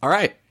 All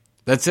right.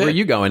 That's it. Where are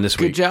you going this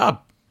week? Good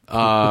job.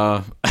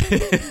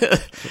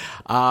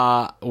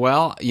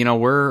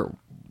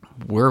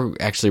 We're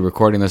actually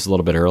recording this a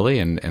little bit early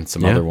and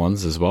some other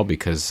ones as well,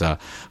 because we're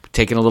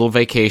taking a little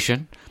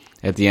vacation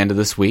at the end of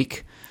this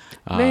week.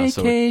 So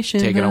we're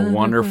taking a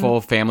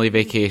wonderful family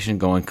vacation,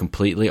 going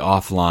completely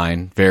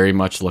offline. Very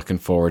much looking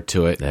forward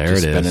to it.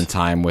 Just spending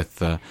time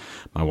with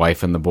my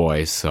wife and the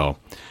boys. So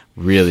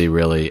really,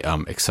 really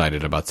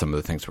excited about some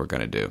of the things we're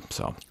going to do.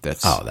 So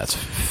that's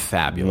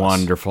fabulous.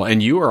 Wonderful.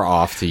 And you are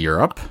off to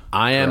Europe.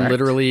 I am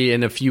literally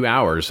in a few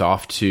hours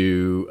off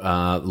to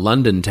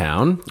London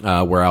town,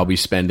 where I'll be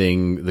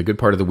spending the good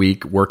part of the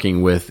week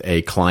working with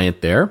a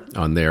client there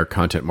on their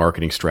content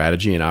marketing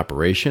strategy and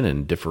operation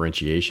and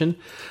differentiation.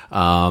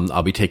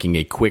 I'll be taking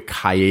a quick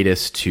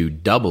hiatus to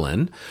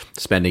Dublin,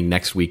 spending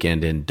next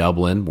weekend in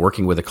Dublin,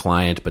 working with a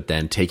client, but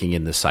then taking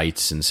in the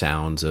sights and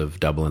sounds of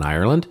Dublin,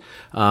 Ireland,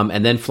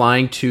 and then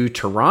flying to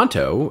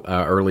Toronto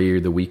earlier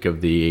the week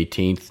of the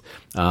 18th.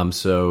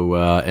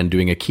 And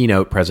doing a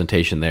keynote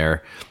presentation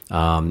there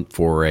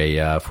for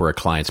a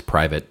client's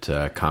private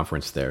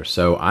conference there.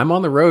 So I'm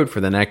on the road for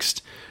the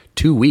next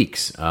 2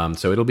 weeks.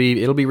 So it'll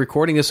be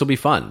recording. This will be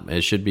fun.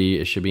 It should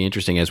be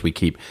interesting as we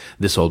keep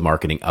This Old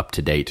Marketing up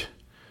to date.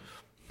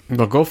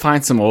 Well, go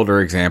find some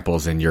older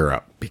examples in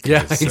Europe,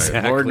 because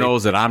exactly. Lord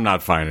knows that I'm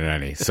not finding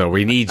any. So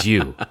we need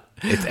you.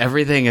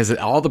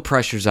 All the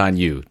pressure's on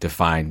you to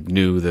find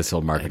new This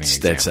Old Marketing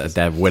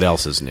examples. What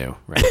else is new?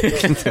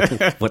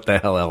 Right? What the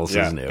hell else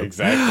is new?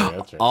 Exactly.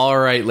 That's right. All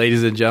right,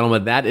 ladies and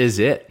gentlemen, that is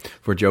it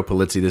for Joe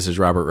Polizzi. This is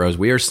Robert Rose.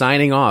 We are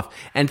signing off,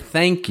 and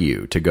thank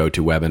you to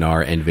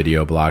GoToWebinar and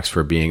Video Blocks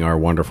for being our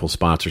wonderful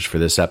sponsors for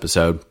this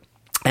episode.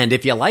 And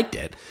if you liked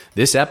it,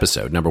 this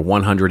episode, number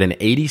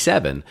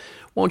 187,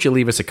 won't you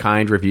leave us a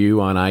kind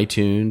review on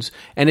iTunes?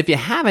 And if you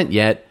haven't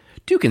yet,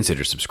 do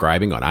consider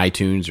subscribing on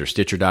iTunes or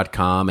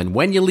Stitcher.com. And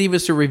when you leave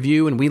us a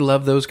review, and we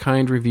love those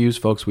kind reviews,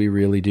 folks, we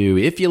really do.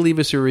 If you leave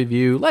us a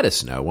review, let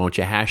us know. Won't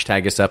you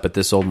hashtag us up at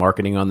This Old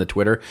Marketing on the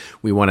Twitter?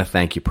 We want to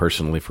thank you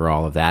personally for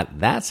all of that.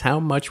 That's how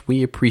much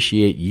we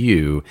appreciate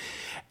you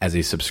as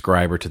a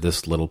subscriber to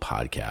this little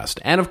podcast.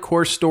 And of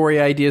course, story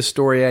ideas.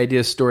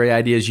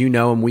 You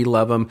know them. We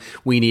love them.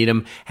 We need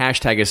them.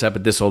 Hashtag us up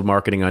at This Old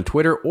Marketing on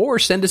Twitter, or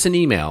send us an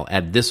email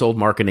at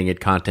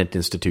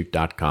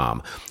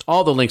thisoldmarketing@contentinstitute.com.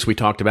 All the links we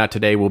talked about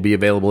about today will be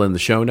available in the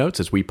show notes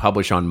as we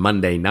publish on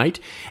Monday night,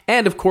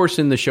 and of course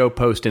in the show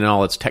post in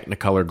all its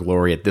Technicolor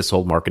glory at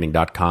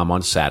thisoldmarketing.com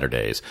on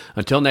Saturdays.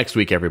 Until next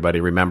week,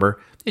 everybody,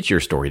 remember, it's your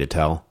story to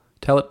tell.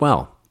 Tell it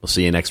well. We'll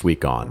see you next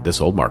week on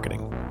This Old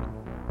Marketing.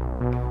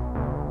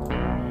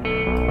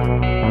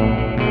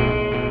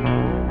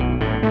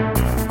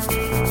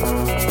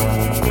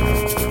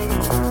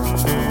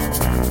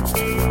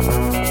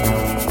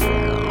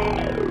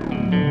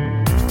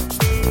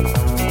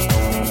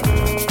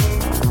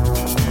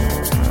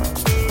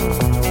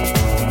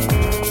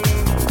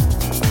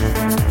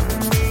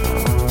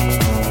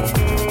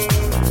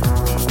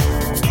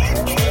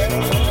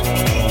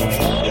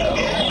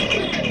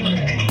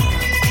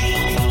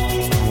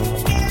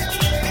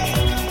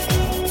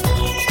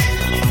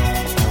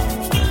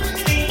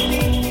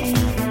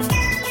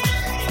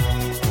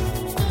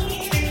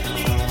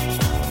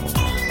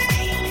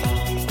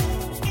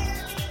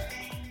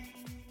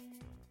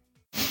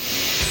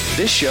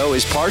 This show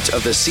is part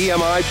of the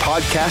CMI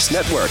Podcast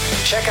Network.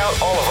 Check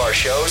out all of our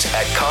shows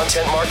at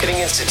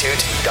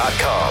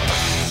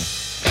ContentMarketingInstitute.com.